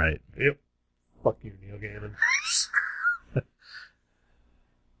got it right. Yep. Fuck you, Neil Gaiman. Of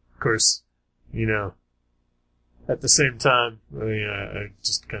course, at the same time, I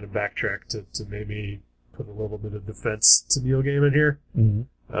just kind of backtrack to maybe put a little bit of defense to Neil Gaiman here.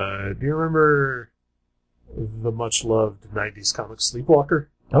 Mm-hmm. Do you remember the much-loved 90s comic Sleepwalker?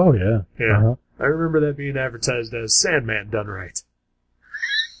 Oh, yeah. Yeah. Uh-huh. I remember that being advertised as Sandman done right.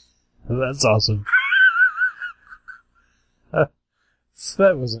 That's awesome. So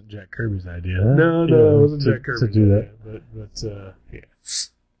that wasn't Jack Kirby's idea. Huh? No, it wasn't Jack Kirby to do that. But yeah.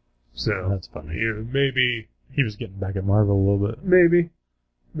 So That's funny. maybe He was getting back at Marvel a little bit. Maybe.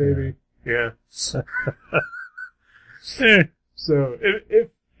 Yeah. So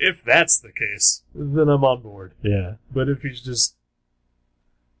if that's the case, then I'm on board. Yeah. But if he's just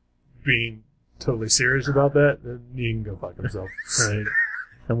being totally serious about that, then he can go fuck himself. Right.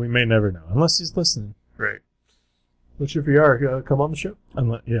 And we may never know, unless he's listening. Right. Which if you are, come on the show.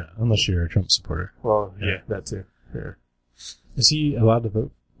 Unless you're a Trump supporter. Well, yeah, that too. Yeah. Is he allowed to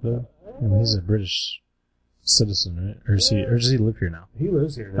vote, though? I mean, he's a British citizen, right? Or does he live here now? He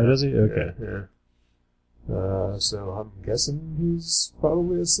lives here now. Oh, does he? Okay. Yeah. So I'm guessing he's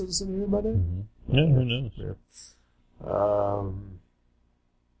probably a citizen here by now. Mm-hmm. Yeah, who knows? Yeah.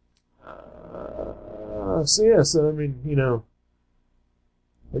 So I mean, you know,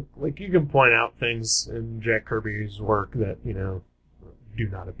 like you can point out things in Jack Kirby's work that, you know, do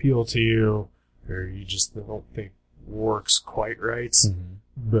not appeal to you, or you just don't think works quite right,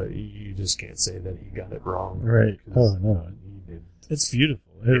 but you just can't say that he got it wrong. Right. Oh no. He did. It's beautiful.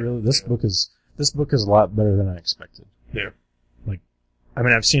 This book is a lot better than I expected. Yeah. Like, I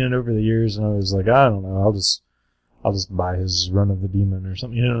mean, I've seen it over the years, and I was like, I don't know, I'll just buy his Run of the Demon or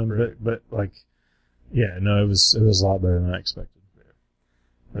something, you know. Right. But like, yeah, no, it was a lot better than I expected.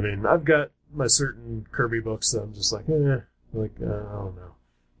 I mean, I've got my certain Kirby books that I'm just like, I don't know,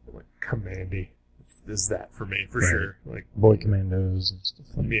 like Commandy is that for me for sure. Like Boy Commandos and stuff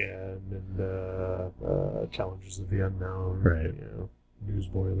like that. Yeah, and Challengers of the Unknown. Right. You know,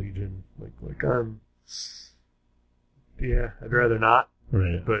 Newsboy Legion. I'd rather not.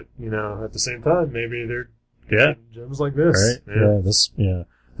 Right. But, you know, at the same time, maybe they're gems like Right. this. Yeah.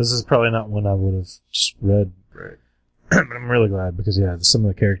 This is probably not one I would have just read. Right. But I'm really glad because, some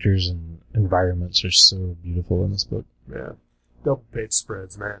of the characters and environments are so beautiful in this book. Yeah. Double page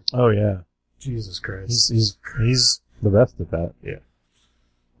spreads, man. Oh, yeah. Jesus Christ. He's the best at that. Yeah.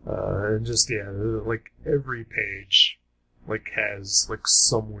 And just, like every page, like has like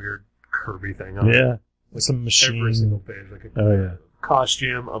some weird Kirby thing on it. Yeah. Like some machine. Every single page. Like a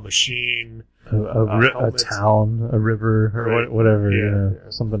costume, a machine, a town, a river, or whatever, Yeah.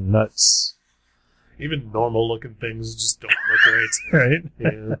 Something nuts. Even normal looking things just don't look right. Right?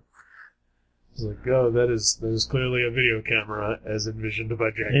 Yeah. It's like, oh, that is clearly a video camera as envisioned by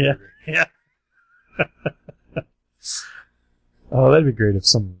Jack Kirby. Yeah. Oh, that'd be great if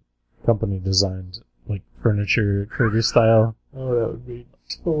some company designed like furniture Kirby style. Oh, that would be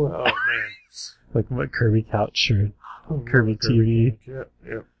oh man. Like what Kirby couch or Kirby TV. Yeah.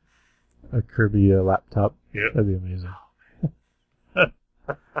 A Kirby laptop. Yep. That'd be amazing.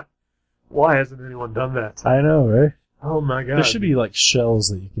 Why hasn't anyone done that? I know, right? Oh my god. There should be like shells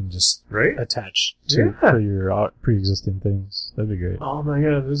that you can just attach to your pre-existing things. That'd be great. Oh my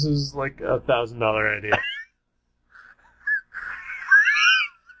god, this is like $1,000 idea.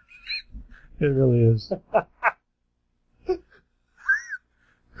 It really is.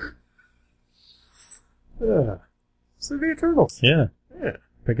 Yeah. So the Eternals. Yeah. Yeah.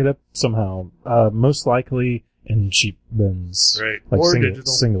 Pick it up somehow. Most likely in cheap bins. Right. Like Or digital.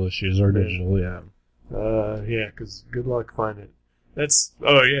 Single issues or digital, yeah. Because good luck finding it.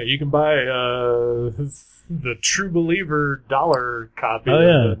 You can buy the True Believer $1 copy of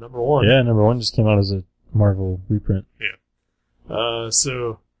the number 1. Yeah, number 1 just came out as a Marvel reprint. Yeah.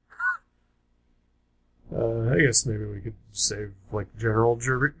 I guess maybe we could save like general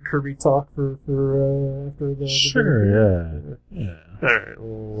Kirby talk for after the Sure, yeah. Alright,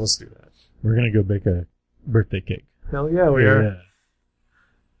 well, let's do that. We're gonna go bake a birthday cake. Hell yeah, we are.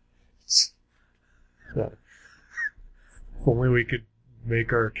 Yeah. If only we could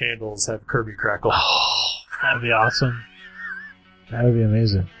make our candles have Kirby crackle. Oh, that'd be awesome. That would be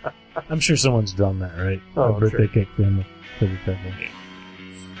amazing. I'm sure someone's drawn that, right? Oh, a birthday sure. cake for him with Kirby crackle.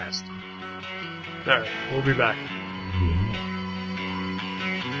 Fast. Alright, we'll be back.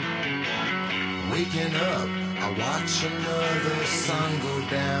 Waking up, I watch another sun go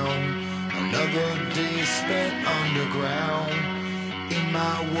down. Another day spent underground in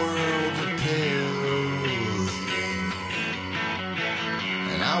my world of pills.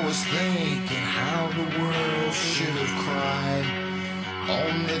 And I was thinking how the world should have cried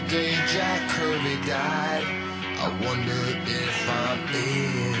on the day Jack Kirby died. I wondered if I'm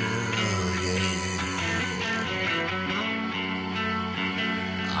ill, yeah.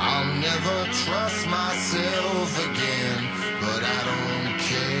 I'll never trust myself again, but I don't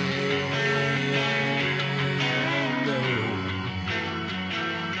care. No.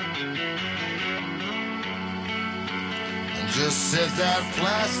 And just set that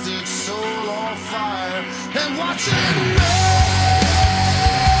plastic soul on fire and watch it burn.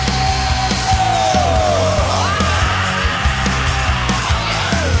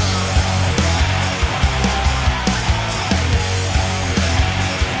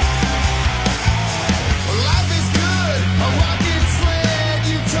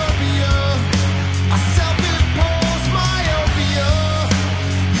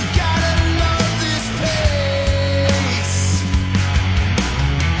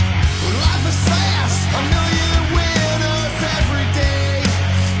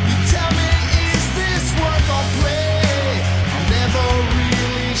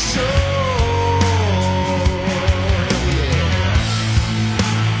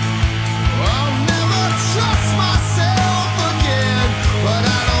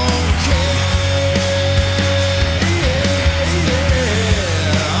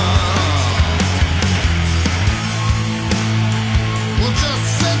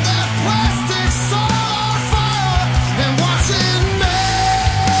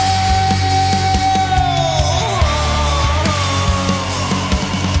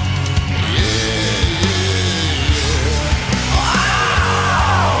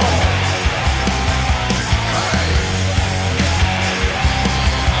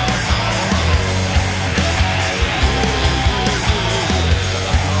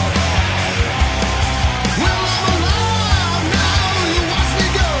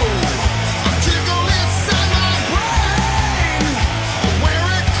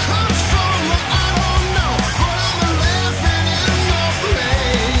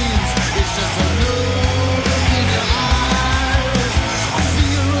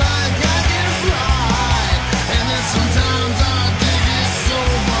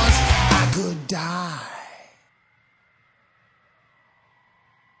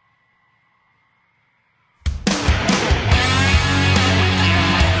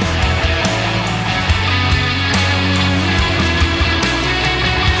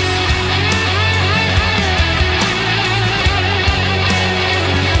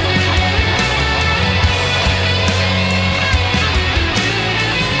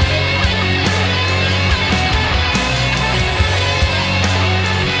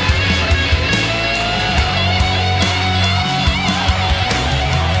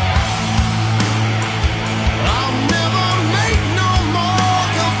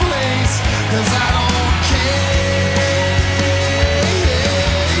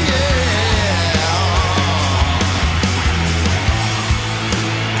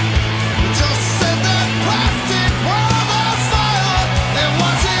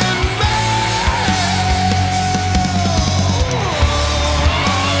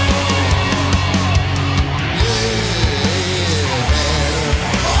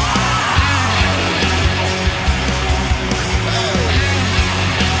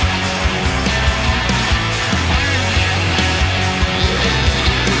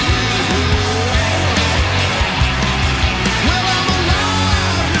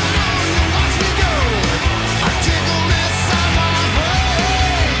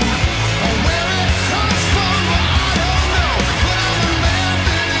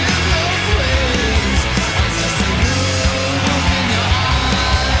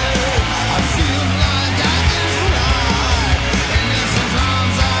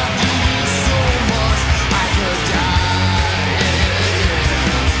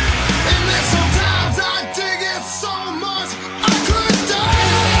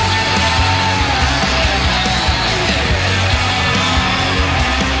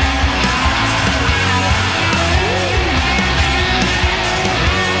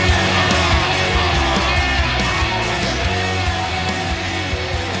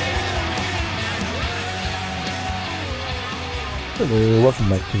 Hello, welcome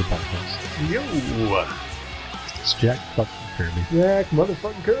back to the podcast. Yo! It's Jack fucking Kirby. Jack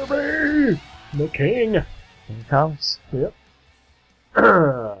motherfucking Kirby! The king! In comics. Yep.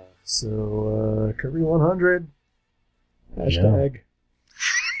 So, Kirby 100. Hashtag.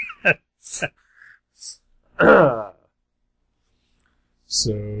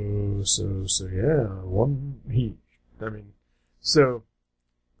 So, yeah,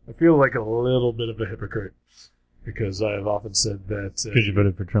 I feel like a little bit of a hypocrite, because I've often said that... Because you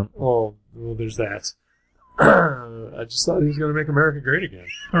voted for Trump. Well, there's that. I just thought he was going to make America great again.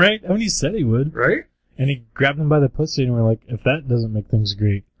 Right? I mean, he said he would. Right? And he grabbed him by the pussy and we're like, if that doesn't make things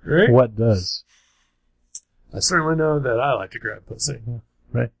great, Right? what does? I certainly know that I like to grab pussy.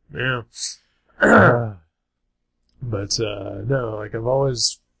 Right. Yeah. But, no, like, I've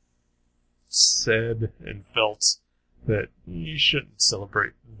always said and felt that you shouldn't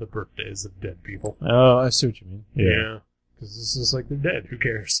celebrate the birthdays of dead people. Oh, I see what you mean. Yeah. Because it's just like, they're dead. Who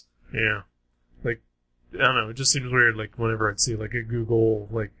cares? Yeah. Like, I don't know, it just seems weird, like, whenever I'd see, like, a Google,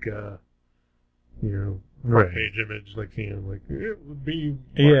 like, front Right. page image, like, like, it would be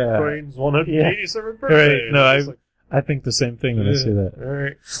Mark Twain's 187th birthday. Right. No, It's like, I think the same thing when I say that.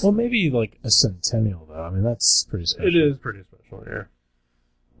 Alright. Well, maybe like a centennial, though. I mean, that's pretty special. It is pretty special, yeah.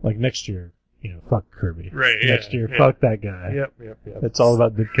 Like next year, fuck Kirby. Right, yeah. Next year, fuck that guy. Yep. It's all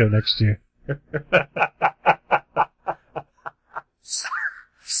about Ditko next year.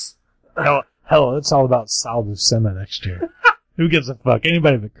 Hell, it's all about Sal Buscema next year. Who gives a fuck?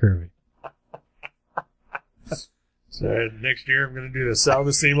 Anybody but Kirby. So next year I'm going to do the Sal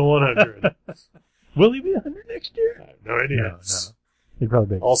Buscema 100. Will he be 100 next year? I have no idea. No. He'd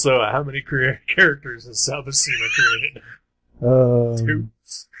probably be. Also, how many characters has Sal Buscema created? 2.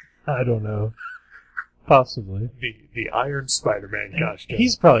 I don't know. Possibly. The Iron Spider-Man costume.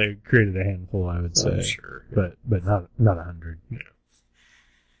 He's probably created a handful, I would say. I'm sure. But not 100.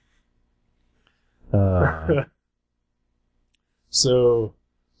 Yeah. So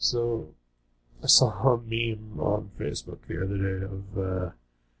I saw a meme on Facebook the other day of,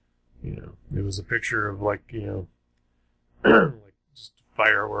 it was a picture of like like just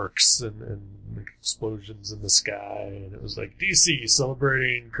fireworks and like explosions in the sky, and it was like DC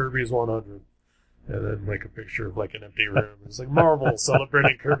celebrating Kirby's 100. And then, like, a picture of, like, an empty room. It's like Marvel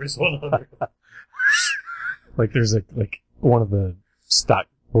celebrating Kirby's 100. Like, there's, like, one of the stock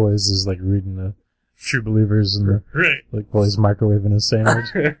boys is, like, reading the True Believers and the, Right. like, while he's microwaving his sandwich.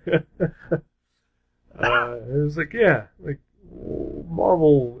 It was like, yeah, like,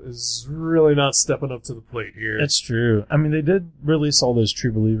 Marvel is really not stepping up to the plate here. That's true. I mean, they did release all those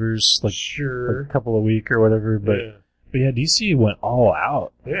True Believers, like, sure. a couple of week or whatever, but yeah, DC went all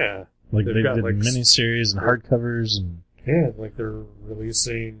out. Yeah. Like, They've they got, did like, miniseries and hardcovers and... Yeah, like, they're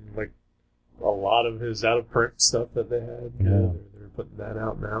releasing, like, a lot of his out-of-print stuff that they had. Yeah. They're putting that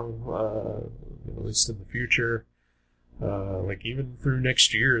out now, at least in the future. Like, even through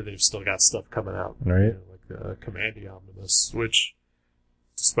next year, they've still got stuff coming out. Right. Like the Commandy Omnibus, which,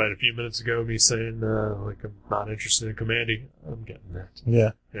 despite a few minutes ago me saying, like, I'm not interested in Commandy, I'm getting that.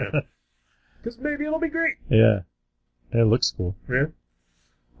 Yeah. Yeah. Because maybe it'll be great. Yeah. It looks cool. Yeah.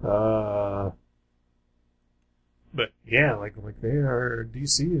 But yeah, like they are,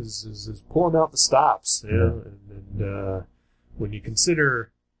 DC is pulling out the stops, and when you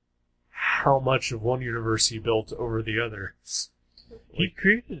consider how much of one universe he built over the other, He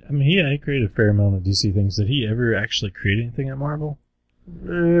created a fair amount of DC things. Did he ever actually create anything at Marvel?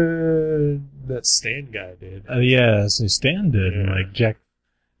 that Stan guy did. Yeah, so Stan did, and Yeah. like Jack,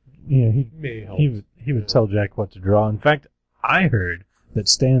 he May help. he would tell Jack what to draw. In fact, I heard that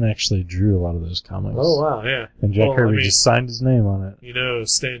Stan actually drew a lot of those comics. Oh wow, yeah. And Jack Well, Kirby I mean, just signed his name on it.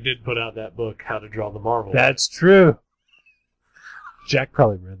 Stan did put out that book, How to Draw the Marvel. That's true. Jack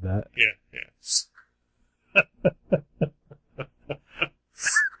probably read that. Yeah.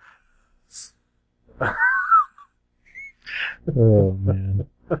 Oh man.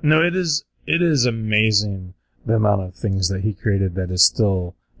 No, it is amazing the amount of things that he created that is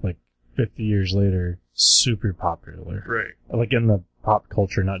still, like, 50 years later, super popular. Right. Like in the pop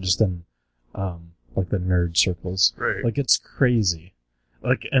culture, not just in, like the nerd circles. Right. Like, it's crazy.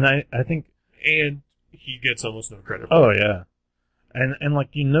 Like, and I think, And he gets almost no credit for oh it. yeah. And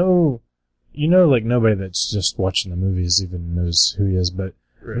like, like nobody that's just watching the movies even knows who he is, but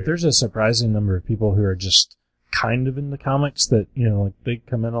Right. there's a surprising number of people who are just kind of into comics that, like they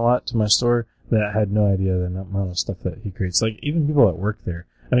come in a lot to my store that had no idea the amount of stuff that he creates. Like, even people that work there.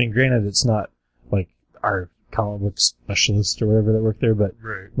 I mean, granted, it's not like our comic book specialists or whatever that work there, but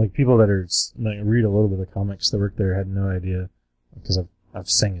Right. like people that are, like, read a little bit of comics that work there had no idea, because I've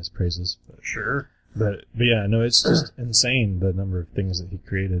sang his praises. But, Sure. But yeah, no, it's just insane the number of things that he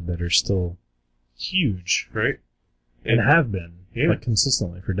created that are still huge, right? and have been Yeah. like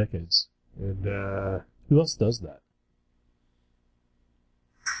consistently for decades. And Who else does that?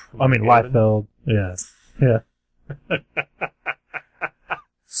 I mean, Gavin? Liefeld. Yeah.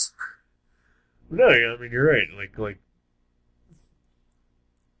 No, yeah, I mean you're right. Like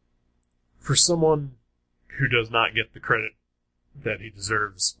for someone who does not get the credit that he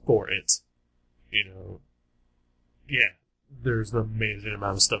deserves for it, you know, yeah, there's an amazing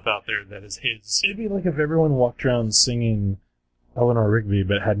amount of stuff out there that is his. It'd be like if everyone walked around singing Eleanor Rigby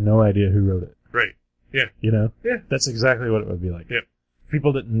but had no idea who wrote it. Right. Yeah. You know? Yeah. That's exactly what it would be like. Yep.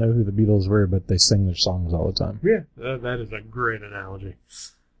 People didn't know who the Beatles were, but they sing their songs all the time. Yeah, that is a great analogy.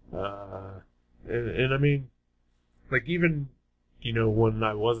 And I mean, like even, you know, when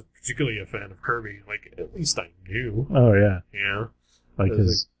I wasn't particularly a fan of Kirby, like at least I knew, Oh, yeah. you know, Like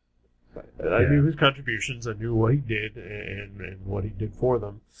his... I knew his contributions, I knew what he did and what he did for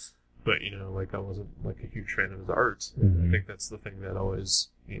them, but you know, like I wasn't like a huge fan of his art. And I think that's the thing that always,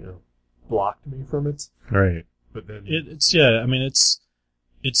 you know, blocked me from it. Right. But then It's yeah, I mean, it's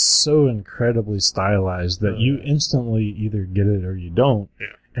so incredibly stylized that you instantly either get it or you don't. Yeah.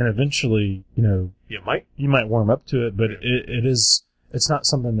 And eventually, you know, you might. you might warm up to it, but it's not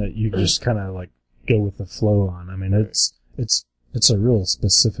something that you just kind of like go with the flow on. I mean, it's a real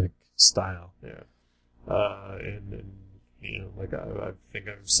specific style. Yeah. And you know, like I think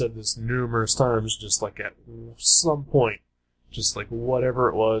I've said this numerous times, just like at some point, just like whatever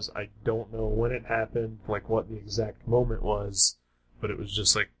it was, I don't know when it happened, like what the exact moment was, but it was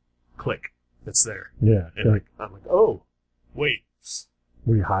just like, click, it's there. Yeah. And like, I'm like, oh, wait,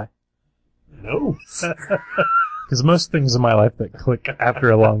 Were you high? no. Because most things in my life that click after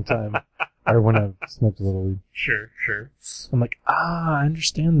a long time are when I've smoked a little weed. Sure. I'm like, I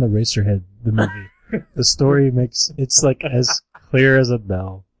understand the Racerhead, the movie. The story it's like as clear as a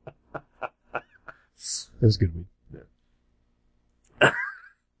bell. It was good weed.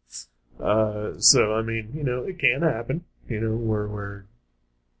 So I mean, you know, it can happen, you know, where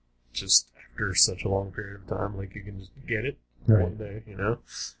just after such a long period of time, like you can just get it Right. one day, you know,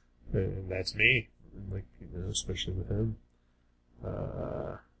 and that's me, like, you know, especially with him.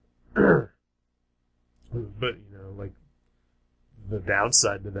 But you know, like the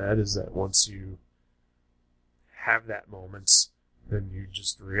downside to that is that once you have that moment, then you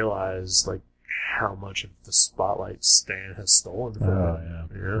just realize like how much of the spotlight Stan has stolen from him.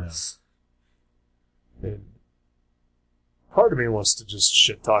 Yeah. You know? And part of me wants to just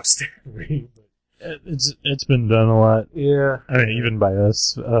shit talk Stan Lee, but It's been done a lot. yeah, I mean, even by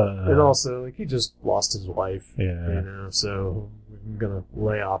us. and also like he just lost his wife. Yeah. You know, so I'm gonna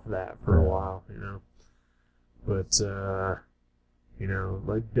lay off that for a Yeah. while. You know, but you know,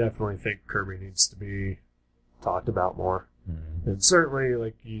 I definitely think Kirby needs to be talked about more. And certainly,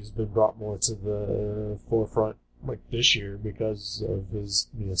 like, he's been brought more to the forefront, like, this year because of his,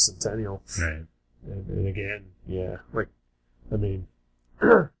 you know, centennial. Right. And again, yeah, like, I mean,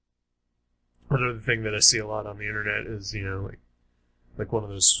 another thing that I see a lot on the internet is, you know, like one of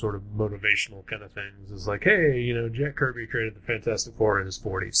those sort of motivational kind of things is like, hey, you know, Jack Kirby created the Fantastic Four in his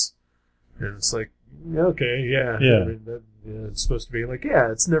 40s. And it's like, okay, yeah. Yeah. I mean, that, you know, it's supposed to be like,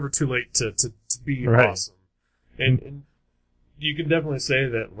 yeah, it's never too late to be Right. awesome. And you can definitely say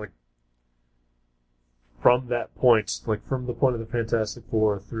that, like, from that point, like, from the point of the Fantastic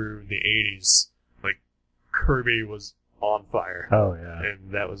Four through the 80s, like, Kirby was on fire. Oh, yeah.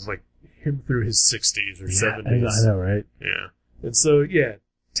 And that was, like, him through his 60s or Yeah, 70s. I know, right? Yeah. And so, yeah,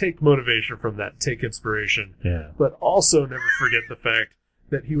 take motivation from that, take inspiration, Yeah. but also never forget the fact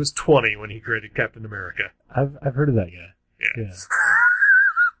that he was 20 when he created Captain America. I've heard of that guy. Yeah.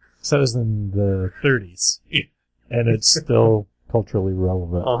 So it was in the 30s. Yeah. And it's still culturally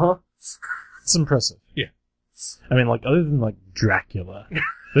relevant. Uh-huh. It's impressive. Yeah. I mean, like, other than, like, Dracula,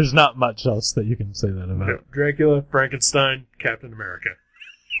 there's not much else that you can say that about. No, Dracula, Frankenstein, Captain America,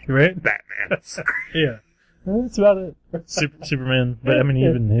 Right? Batman. Yeah. That's about it. Superman. But, I mean,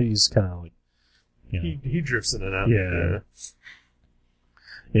 even he's kind of like, you know. He drifts in and out. Yeah.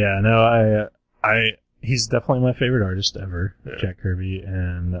 Yeah, no, he's definitely my favorite artist ever, Yeah. Jack Kirby,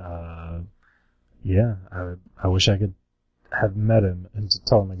 and, yeah, I wish I could have met him and to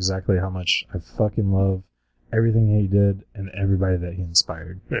tell him exactly how much I fucking love everything he did and everybody that he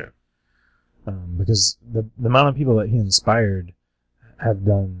inspired. Yeah. Because the amount of people that he inspired have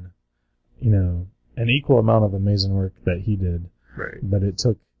done, you know, an equal amount of amazing work that he did, Right. but it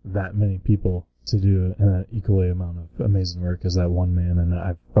took that many people to do an equally amount of amazing work as that one man, and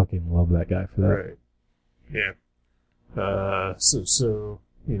I fucking love that guy for that. Right. Yeah. So,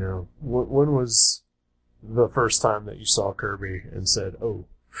 you know, when was the first time that you saw Kirby and said, "Oh,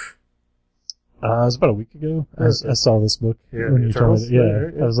 It was about a week ago. I saw this book Yeah, when the you told me.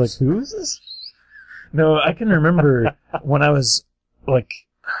 Eternals? Yeah. I was like, who is this? No, I can remember when I was like,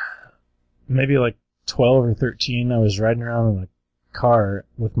 maybe like 12 or 13, I was riding around in a car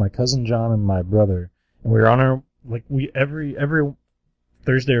with my cousin John and my brother, and we were on our, like, every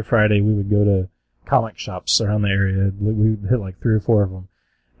Thursday or Friday, we would go to comic shops around the area. We would hit like 3 or 4 of them.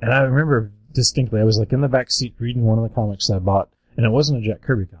 And I remember distinctly, I was like in the back seat reading one of the comics I bought, and it wasn't a Jack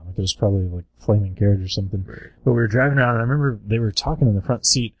Kirby comic. It was probably like Flaming Carrot or something. Right. But we were driving around, and I remember they were talking in the front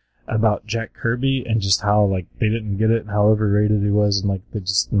seat about Jack Kirby and just how, like, they didn't get it and how overrated he was, and, like, they're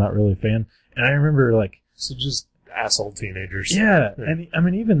just not really a fan. And I remember, like... So just asshole teenagers. Yeah, and, I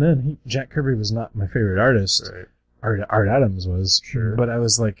mean, even then, Jack Kirby was not my favorite artist. Right. Art Adams was. Sure. But I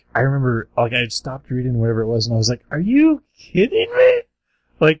was like, I remember, like, I stopped reading whatever it was, and I was like, are you kidding me?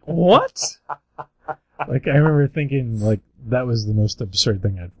 Like, what? Like, I remember thinking, like, that was the most absurd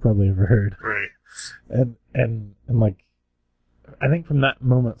thing I'd probably ever heard. Right. And like, I think from that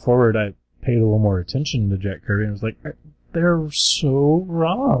moment forward, I paid a little more attention to Jack Kirby and was like, they're so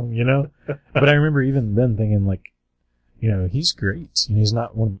wrong, you know? But I remember even then thinking, like, you know, he's great. And he's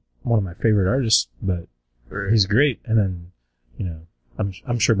not one of my favorite artists, but Right. he's great. And then, you know,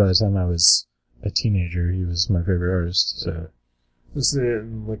 I'm sure by the time I was a teenager, he was my favorite artist, so. This is,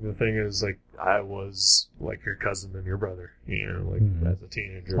 like, the thing is, like, I was like your cousin and your brother, you know, like, as a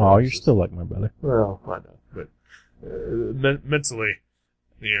teenager. Oh, you're still like my brother. Well, I know, but mentally,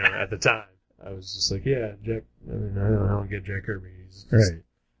 you know, at the time, I was just like, yeah, Jack. I mean, I don't get Jack Kirby. He's just, Right.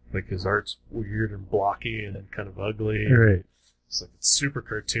 like, his art's weird and blocky and kind of ugly. Right. It's like it's super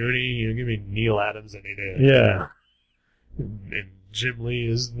cartoony. You know, give me Neil Adams any day. Yeah. And Jim Lee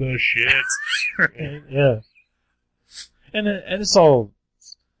is the shit. Yeah. And it's all,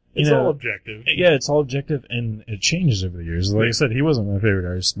 you It's know, all objective. Yeah, it's all objective, and it changes over the years. Like I said, he wasn't my favorite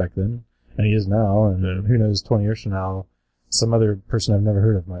artist back then, and he is now, and who knows, 20 years from now, some other person I've never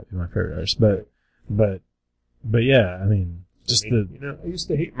heard of might be my favorite artist. But yeah, I mean, you know, I used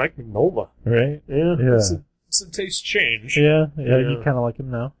to hate Mike Mignola. right? Yeah. Yeah. It's a taste change. Yeah, you kind of like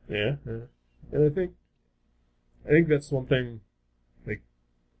him now. Yeah. And I think that's one thing, like,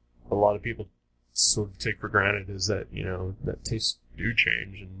 a lot of people sort of take for granted is that, you know, that tastes do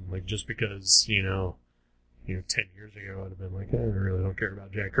change, and, like, just because, you know, 10 years ago I'd have been like, I really don't care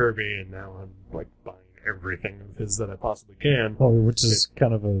about Jack Kirby, and now I'm, like, buying everything of his that I possibly can. Oh, which is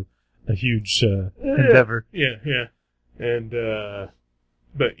kind of a huge endeavor. Yeah. And,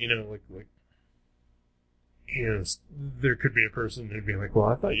 but, you know, like, you know, there could be a person who'd be like, well,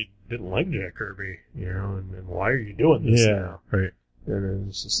 I thought you didn't like Jack Kirby, you know, and why are you doing this now? Right. And then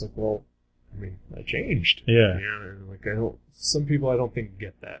it's just like, well, I mean, I changed. Yeah. You know, and, like, some people I don't think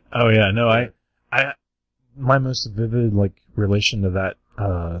get that. Oh yeah, no, I my most vivid, like, relation to that,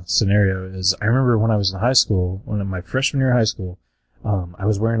 scenario is, I remember when I was in high school, when in my freshman year of high school, I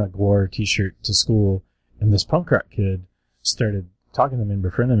was wearing a GWAR t-shirt to school, and this punk rock kid started talking to me and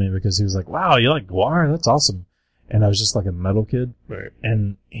befriending me because he was like, wow, you like GWAR? That's awesome. And I was just like a metal kid. Right.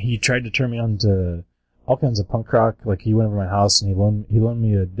 And he tried to turn me on to all kinds of punk rock. Like, he went over to my house and he loaned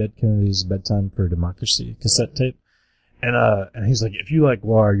me a Dead Kennedys Bedtime for Democracy cassette tape. And he's like, if you like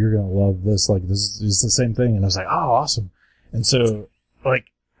GWAR, you're gonna love this. Like, this is the same thing. And I was like, oh, awesome. And so, like,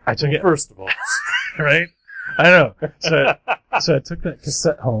 I took it. First of all. Right? I know. So I took that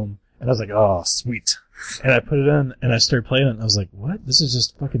cassette home, and I was like, oh, sweet. And I put it in, and I started playing it, and I was like, what? This is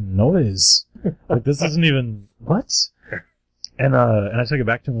just fucking noise. Like, this isn't even, what? And I took it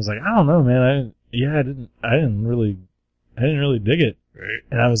back to him and was like, I don't know, man. I didn't really dig it. Right.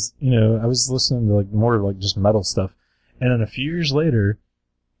 And I was listening to, like, more, like, just metal stuff. And then a few years later,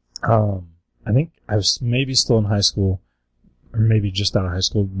 I think I was maybe still in high school, or maybe just out of high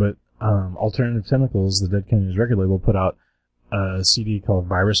school, but, Alternative Tentacles, the Dead Kennedys record label, put out a CD called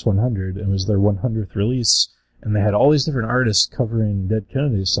Virus 100, and it was their 100th release, and they had all these different artists covering Dead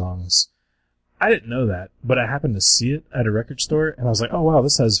Kennedys songs. I didn't know that, but I happened to see it at a record store, and I was like, oh wow,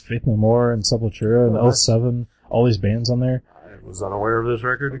 this has Faith No More and Sepultura and L7, all these bands on there. I was unaware of this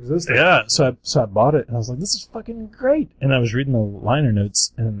record existing. Yeah, so I bought it, and I was like, this is fucking great. And I was reading the liner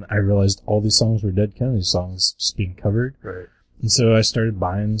notes, and I realized all these songs were Dead Kennedys songs just being covered. Right. And so I started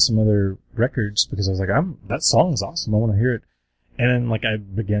buying some other records because I was like, that song's awesome. I want to hear it. And then, like, I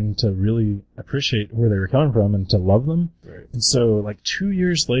began to really appreciate where they were coming from and to love them. Right. And so, like, 2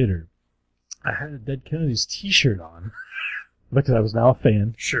 years later, I had a Dead Kennedys t-shirt on because I was now a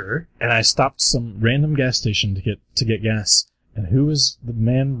fan. Sure. And I stopped some random gas station to get gas. And who was the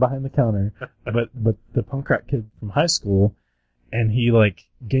man behind the counter? but the punk rock kid from high school. And he, like,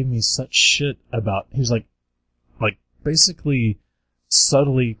 gave me such shit about, he was like, basically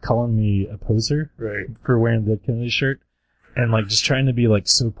subtly calling me a poser Right. for wearing the Kennedy shirt, and like just trying to be like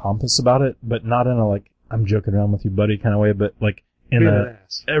so pompous about it, but not in a like I'm joking around with you, buddy, kind of way, but like in Being an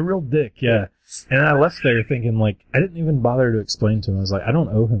ass. a real dick, yeah. And I left there thinking like I didn't even bother to explain to him. I was like, I don't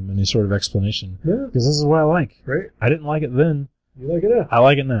owe him any sort of explanation Yeah. because this is what I like. Right. I didn't like it then. You like it now. I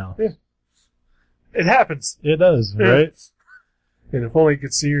like it now. Yeah. It happens. It does, Yeah. right? And if only you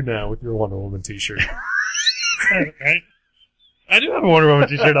could see you now with your Wonder Woman t-shirt. Right? I do have a Wonder Woman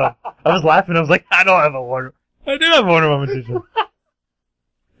t-shirt on. I was laughing. I was like, I do have a Wonder Woman t-shirt.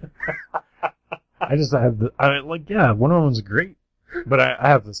 I just have Wonder Woman's great, but I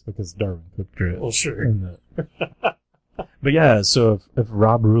have this because Darwin cooked her it. Well, sure. And, but yeah, so if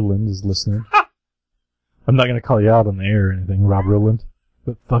Rob Ruland is listening, I'm not gonna call you out on the air or anything, Rob Ruland,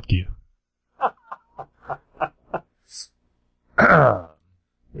 but fuck you.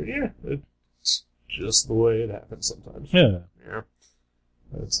 Yeah, it's just the way it happens sometimes. Yeah, Yeah.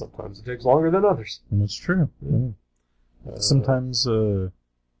 And sometimes it takes longer than others. that's true. Yeah. Sometimes,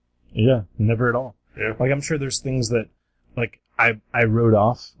 yeah, never at all. Yeah. Like, I'm sure there's things that, like, I wrote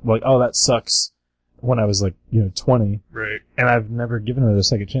off, like, oh, that sucks, when I was, like, 20, Right. and I've never given it a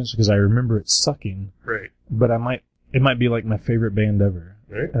second chance because I remember it sucking, Right. but it might be, like, my favorite band ever,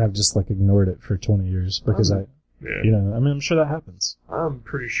 Right. and I've just, like, ignored it for 20 years because Yeah. I'm sure that happens. I'm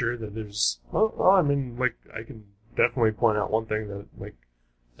pretty sure that there's, well, I mean, like, I can definitely point out one thing that, like,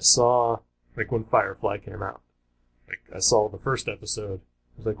 I saw, like, when Firefly came out. Like, I saw the first episode.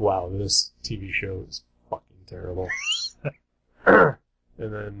 I was like, wow, this TV show is fucking terrible.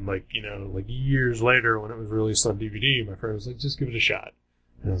 And then, like, like years later when it was released on DVD, my friend was like, just give it a shot.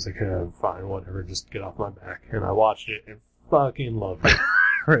 And I was like, fine, whatever, just get off my back. And I watched it and fucking loved it.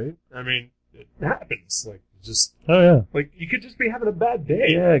 Right. I mean, it happens. Like, just, Oh, yeah. like, you could just be having a bad day.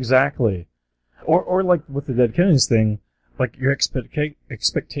 Yeah, exactly. Or like with the Dead Kennedys thing, like your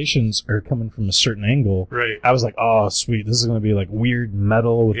expectations are coming from a certain angle. Right. I was like, oh, sweet, this is going to be like weird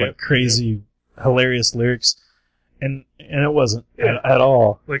metal with Yep, like crazy, hilarious lyrics. And it wasn't at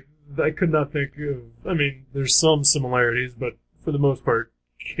all. Like, I could not think of, I mean, there's some similarities, but for the most part,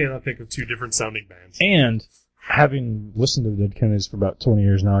 cannot think of two different sounding bands. And having listened to the Dead Kennedys for about 20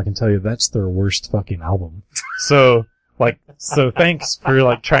 years now, I can tell you that's their worst fucking album. So thanks for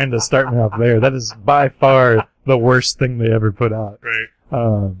like trying to start me off there. That is by far the worst thing they ever put out.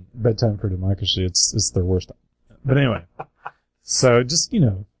 Right. Bedtime for Democracy, it's their worst. But anyway, so just,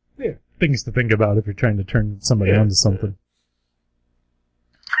 Yeah. things to think about if you're trying to turn somebody Yeah. onto something.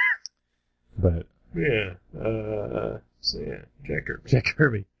 But Yeah. So yeah, Jack Kirby. Jack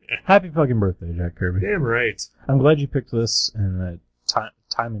Kirby. Happy fucking birthday, Jack Kirby. Damn right. I'm glad you picked this, and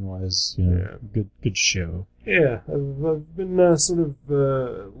timing wise, Yeah. good show. Yeah, I've been sort of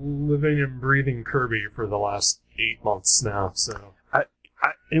living and breathing Kirby for the last 8 months now, so.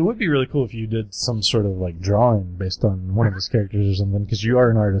 It would be really cool if you did some sort of like drawing based on one of his characters or something, because you are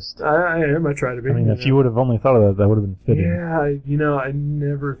an artist. I am, I try to be. I mean, if you would have only thought of that, that would have been fitting. Yeah, I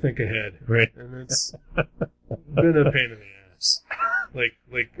never think ahead. Right. And it's been a pain in the ass. Like,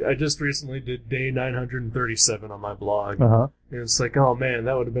 I just recently did day 937 on my blog. Uh-huh. And it's like, oh man,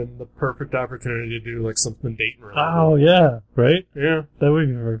 that would have been the perfect opportunity to do like something Dayton related. Oh, yeah, right? Yeah. That would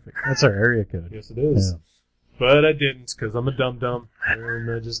be perfect. That's our area code. Yes, it is. Yeah. But I didn't, because I'm a dum-dum, and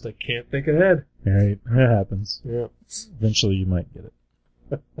I can't think ahead. Right, it happens. Yeah. Eventually you might get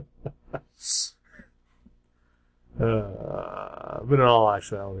it. But in all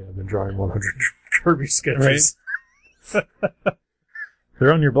actuality, I've been drawing 100 Kirby sketches.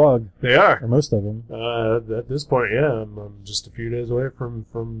 They're on your blog, They are. or most of them. At this point, yeah, I'm just a few days away from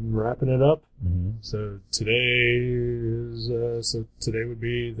wrapping it up. Mm-hmm. So today would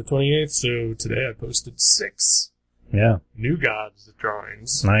be the 28th, so today I posted 6 Yeah, New Gods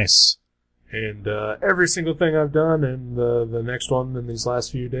drawings. nice. And every single thing I've done, and the next one in these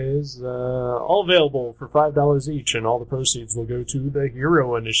last few days, all available for $5 each, and all the proceeds will go to the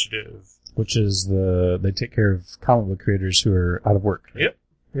Hero Initiative. Which is they take care of comic book creators who are out of work. Yep.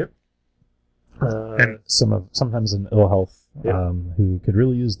 And sometimes in ill health, Yeah. who could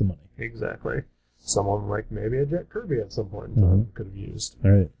really use the money. Exactly. Someone like maybe a Jack Kirby at some point could have used.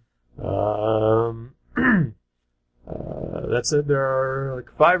 All right. That said, there are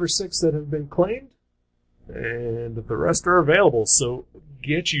like 5 or 6 that have been claimed, and the rest are available, so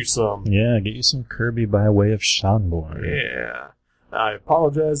get you some. Yeah, get you some Kirby by way of Schonborn. Yeah. I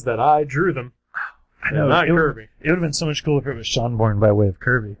apologize that I drew them. I know. Not It Kirby. would have been so much cooler if it was Schonborn by way of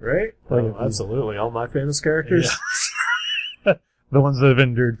Kirby. Right? Like Oh, if you- absolutely. All my famous characters. The ones that have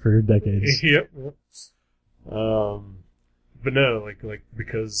endured for decades. Yep. But no, like,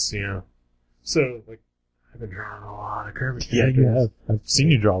 because, so, like, I've been drawing a lot of Kirby Yeah, characters. you have. I've seen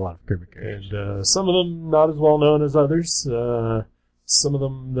you draw a lot of Kirby characters. And some of them not as well known as others. Some of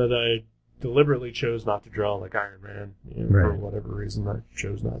them that I deliberately chose not to draw, like Iron Man, for Right. whatever reason. I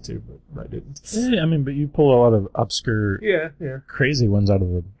chose not to, but I didn't. Yeah, I mean, but you pull a lot of obscure, Yeah. crazy ones out of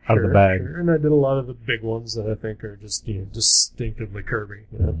the Sure, bag. Sure. And I did a lot of the big ones that I think are just distinctively Kirby.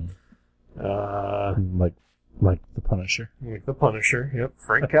 Like the Punisher. Like the Punisher. Yep.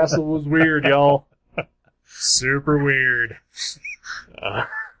 Frank Castle was weird, y'all. Super weird.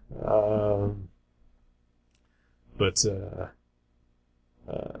 But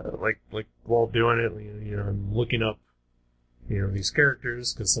like while doing it, I'm looking up, these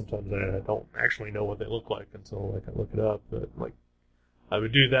characters, because sometimes I don't actually know what they look like until I look it up. But I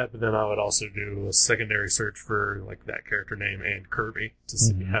would do that, but then I would also do a secondary search for that character name and Kirby to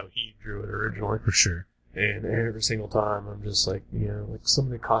see how he drew it originally. For sure. And every single time, I'm just some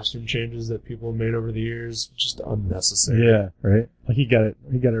of the costume changes that people have made over the years, just unnecessary. Yeah, right? Like he got it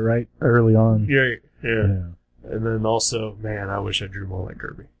right early on. Yeah. Yeah. And then also, man, I wish I drew more like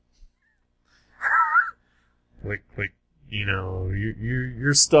Kirby.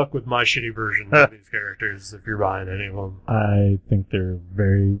 You're stuck with my shitty version of these characters if you're buying any of them. I think they're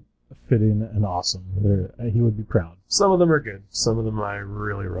very fitting and awesome. He would be proud. Some of them are good. Some of them I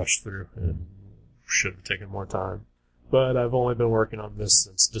really rushed through and should have taken more time. But I've only been working on this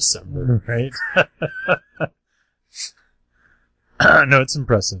since December. Right? No, it's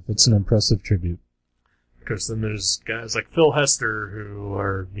impressive. It's an impressive tribute. Because then there's guys like Phil Hester who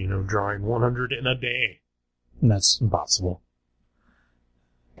are, drawing 100 in a day. And that's impossible.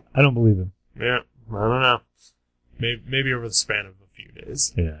 I don't believe him. Yeah, I don't know. Maybe over the span of a few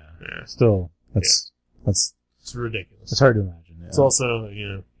days. Yeah. Yeah. Still, that's It's ridiculous. it's hard to imagine. Yeah. It's also,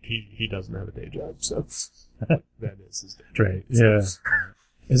 he doesn't have a day job, so that is his day job. Right. Yeah.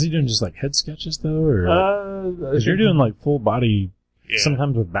 Is he doing just head sketches though, or? Because you're doing full body,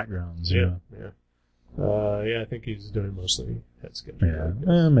 sometimes with backgrounds. Yeah. I think he's doing mostly head sketches. Yeah.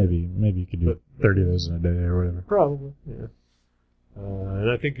 Maybe you could do 30 of those in a day or whatever. Probably. Yeah. And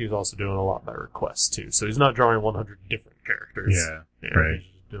I think he's also doing a lot by request too. So he's not drawing 100 different characters. Yeah. Right.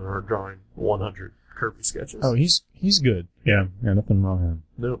 He's just drawing 100 Kirby sketches. Oh, he's good. Yeah. Nothing wrong with him.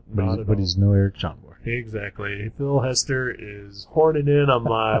 Nope, But he's no Eric Johnmore. Exactly. Phil Hester is horning in on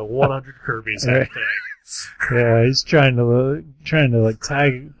my 100 Kirby's Right. hashtag. Yeah, he's trying to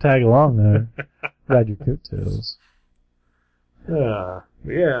tag along there, ride your coattails. I'm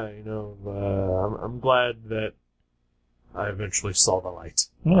glad that I eventually saw the light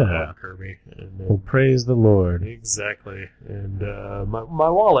Yeah. on Kirby. And Well, praise the Lord. exactly. And my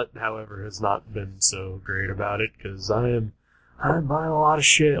wallet, however, has not been so great about it because I'm buying a lot of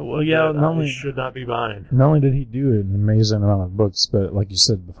shit. Well, yeah, that I should not be buying. Not only did he do an amazing amount of books, but like you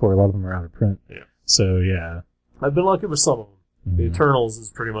said before, a lot of them are out of print. Yeah. So yeah. I've been lucky with some of them. The Mhm. Eternals is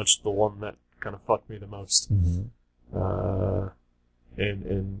pretty much the one that kind of fucked me the most. Mhm.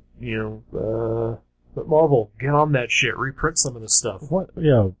 But Marvel, get on that shit. Reprint some of this stuff. What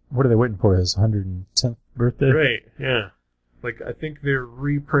are they waiting for? His 110th birthday? Right, yeah. I think they're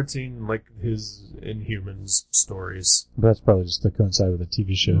reprinting, his Inhumans stories. But that's probably just to coincide with the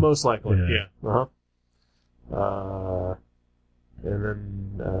TV show. Most likely, Yeah. yeah. And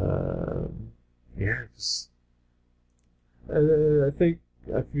then,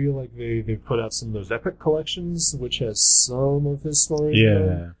 I feel like they put out some of those Epic collections, which has some of his stories in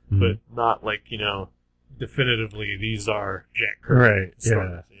them, Yeah. but not definitively these are Jack Kirby Right,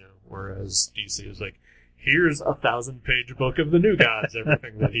 stories, whereas DC is here's a 1,000-page book of the New Gods,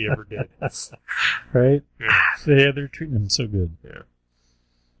 everything that he ever did. Right? Yeah. Yeah, they're treating him so good. Yeah.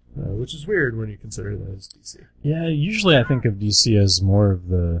 Which is weird when you consider that as DC. Yeah, usually I think of DC as more of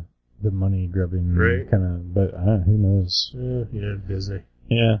the money grubbing Right. kind of, but who knows? Disney.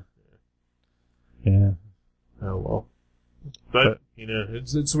 Yeah. Yeah. Oh well. But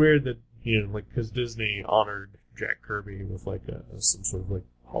it's weird that because Disney honored Jack Kirby with some sort of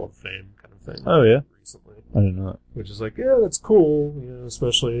Hall of Fame kind of thing. Oh, yeah? Recently, I didn't know that. which is that's cool.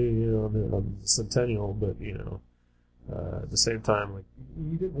 Especially on the centennial. But at the same time,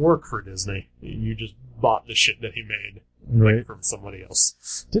 you didn't work for Disney. You just bought the shit that he made Right. from somebody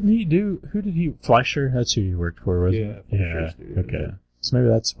else. Didn't he who did he, Fleischer? That's who he worked for, wasn't it? Fleischer's dude, Okay. yeah. So maybe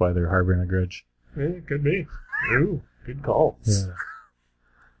that's why they're harboring a grudge. Yeah, it could be. Ooh, good call. Yeah.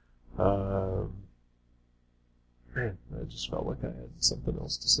 Man, I just felt like I had something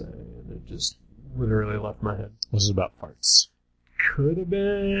else to say, and it just literally left my head. Was it about farts? Could have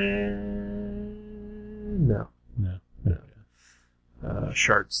been... No. No.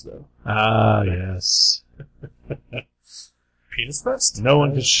 Sharts, though. Ah, yes. Penis Fest? No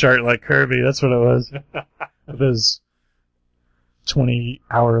one could shart like Kirby. That's what it was. Those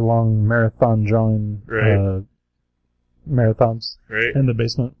 20-hour-long marathon drawing Right. marathons Right? in the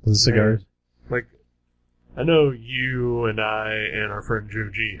basement with cigars. Like, I know you and I and our friend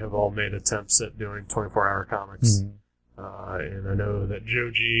Joji have all made attempts at doing 24-hour comics. Mhm. And I know that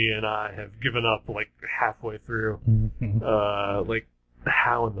Joji and I have given up, like, halfway through. Mhm. Like,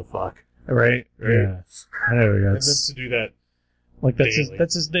 how in the fuck? Right? Right. Yeah. I know. And then That's to do that, like daily.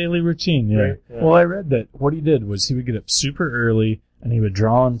 that's his daily routine. Yeah. Right, yeah. Well, I read that what he did was he would get up super early and he would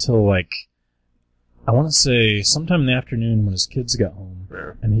draw until like I want to say sometime in the afternoon when his kids got home,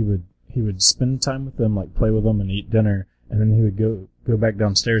 yeah, and he would spend time with them, like play with them and eat dinner, and then he would go back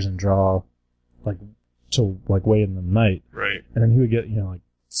downstairs and draw like till like way in the night, right, and then he would get like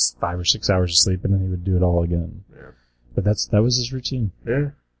 5 or 6 hours of sleep, and then he would do it all again. yeah. But that was his routine.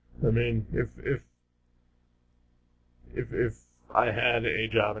 Yeah. I mean, if I had a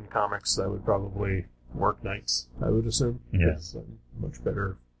job in comics, I would probably work nights, I would assume. Yeah. Because I'm much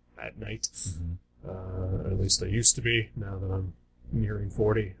better at night. Mm-hmm. At least I used to be. Now that I'm nearing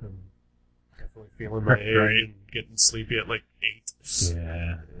 40, I'm definitely feeling my age Right. and getting sleepy at like 8.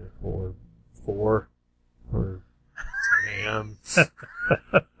 Yeah. Or 4. Or 10 a.m.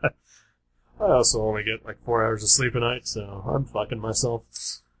 I also only get like 4 hours of sleep a night, so I'm fucking myself.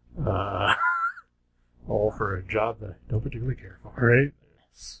 All for a job that I don't particularly care for. Right.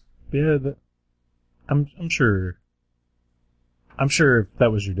 Yeah. I'm sure if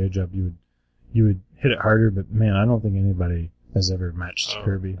that was your day job, you would hit it harder. But man, I don't think anybody has ever matched Oh,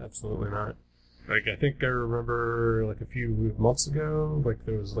 Kirby. Absolutely not. Like, I think I remember, like, a few months ago, like,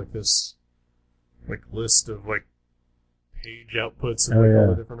 there was, like, this, like, list of, like, page outputs of, Oh, like, all yeah.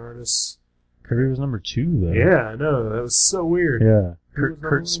 the different artists. Kirby was number 2 though. Yeah, I know. That was so weird. Yeah. Who was number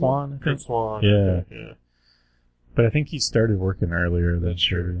Kurt one? Swan, I think. Kurt Swan. Yeah. Okay, yeah. But I think he started working earlier than That's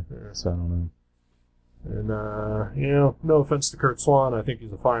true. Kirby. Yeah. So I don't know. And, no offense to Kurt Swan. I think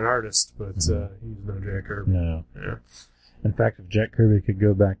he's a fine artist, but, he's no Jack Kirby. No. Yeah. In fact, if Jack Kirby could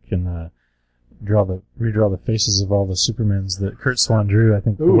go back and redraw the faces of all the Supermans that Kurt Swan drew, I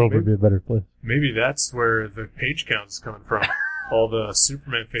think the Ooh, world would maybe- be a better place. Maybe that's where the page count is coming from. All the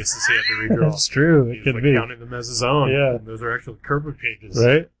Superman faces he had to redraw. That's true. It He's could like be. counting them as his own. Yeah. And those are actual Kirby pages.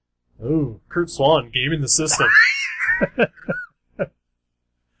 Right? Oh, Kurt Swan gaming the system.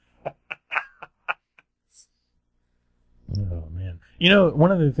 Oh man.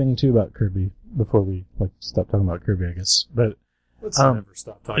 One other thing too about Kirby before we stop talking about Kirby, I guess. But Let's never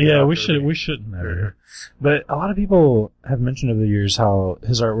stop talking yeah, about we Kirby. shouldn't ever. But a lot of people have mentioned over the years how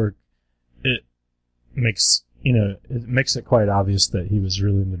his artwork it makes it quite obvious that he was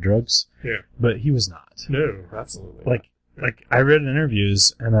really into drugs. Yeah. But he was not. No, absolutely. Like I read in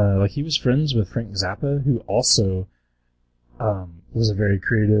interviews and he was friends with Frank Zappa, who also was a very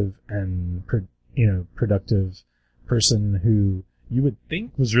creative and productive person who you would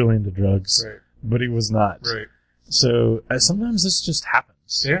think was really into drugs, Right. but he was not. Right. So sometimes this just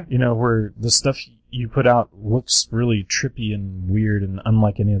happens. Yeah. Where the stuff you put out looks really trippy and weird and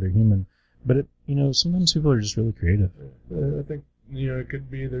unlike any other human, but sometimes people are just really creative. I think, it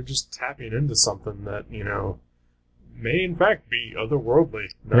could be they're just tapping into something that, may in fact be otherworldly.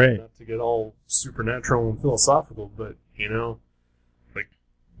 Right. Not to get all supernatural and philosophical, but, like,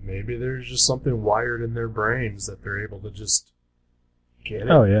 maybe there's just something wired in their brains that they're able to just get it.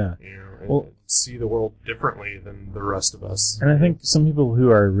 Oh yeah. And Well- see the world differently than the rest of us. And I think some people who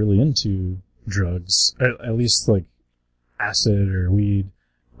are really into drugs, at least like acid or weed,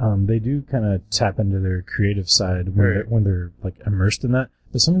 they do kind of tap into their creative side when they're like immersed in that.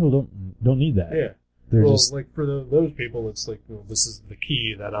 But some people don't need that. Yeah. They're Well, just like, for those people, it's like, this is the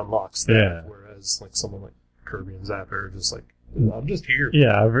key that unlocks that. Yeah. Whereas, like, someone like Kirby and Zappa are just like, I'm just here.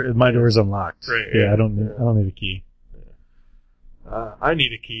 my door's unlocked. Right, Yeah, yeah. I don't need a key. I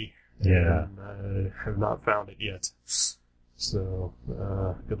need a key. Yeah. And I have not found it yet. So,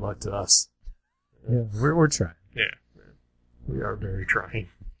 good luck to us. Yeah, we're trying. Yeah. We are very trying.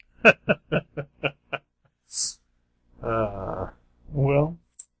 Well,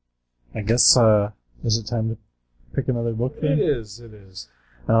 I guess is it time to pick another book It then? is.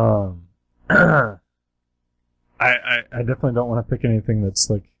 I definitely don't want to pick anything that's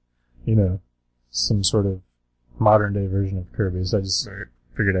like, some sort of modern day version of Kirby. So I just Right.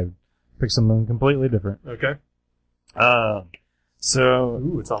 figured I'd pick something completely different. Okay. So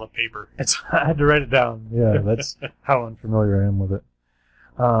Ooh, it's on a paper. I had to write it down. Yeah, that's how unfamiliar I am with it.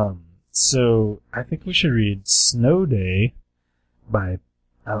 So I think we should read Snow Day by,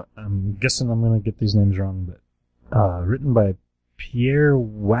 I'm guessing I'm going to get these names wrong, but written by Pierre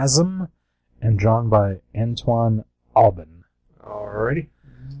Wazam and drawn by Antoine Aubin. Alrighty.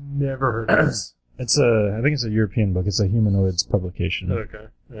 Never heard of this. I think it's a European book. It's a humanoids publication. Okay,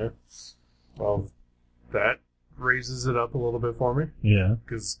 yeah. Well, that raises it up a little bit for me. Yeah.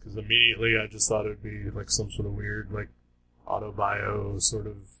 Because immediately I just thought it would be like some sort of weird, like, autobio sort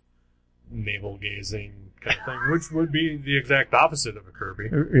of navel-gazing kind of thing, which would be the exact opposite of a Kirby.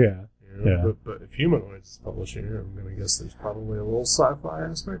 Yeah. You know? Yeah. But if Humanoids is publishing it, I'm going to guess there's probably a little sci-fi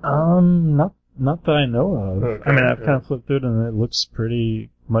aspect. Not that I know of. Okay, I mean, I've yeah. kind of flipped through it, and it looks pretty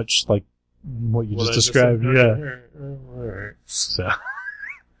much like what you What just I described. said. Yeah. Alright. So,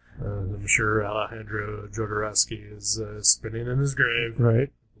 I'm sure Alejandro Jodorowsky is spinning in his grave. right.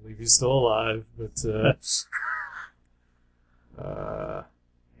 I believe he's still alive, but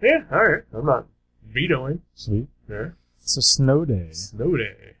yeah, alright. I'm not vetoing. Sweet. Yeah. It's a snow day. Snow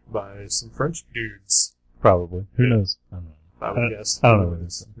Day by some French dudes, Probably. Who Yeah. knows? I don't know. I would guess. I don't know.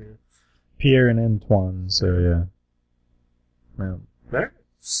 Yeah. Pierre and Antoine, so yeah. Man, Alright.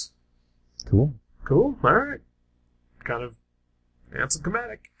 cool. Cool. Alright. Kind of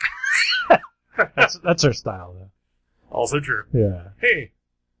anticlimactic. That's our style, though. Also true. Yeah. Hey,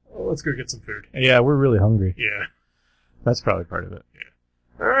 let's go get some food. Yeah, we're really hungry. Yeah. That's probably part of it.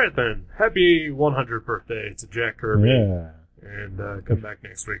 Alright then. Happy 100th birthday to Jack Kirby. Yeah. And come back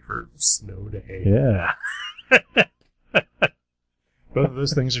next week for Snow Day. Yeah. Both of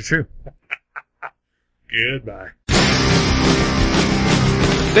those things are true. Goodbye.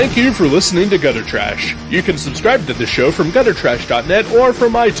 Thank you for listening to Gutter Trash. You can subscribe to the show from guttertrash.net or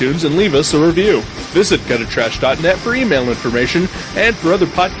from iTunes and leave us a review. Visit guttertrash.net for email information and for other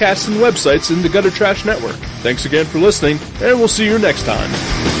podcasts and websites in the Gutter Trash Network. Thanks again for listening, and we'll see you next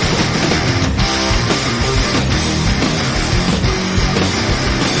time.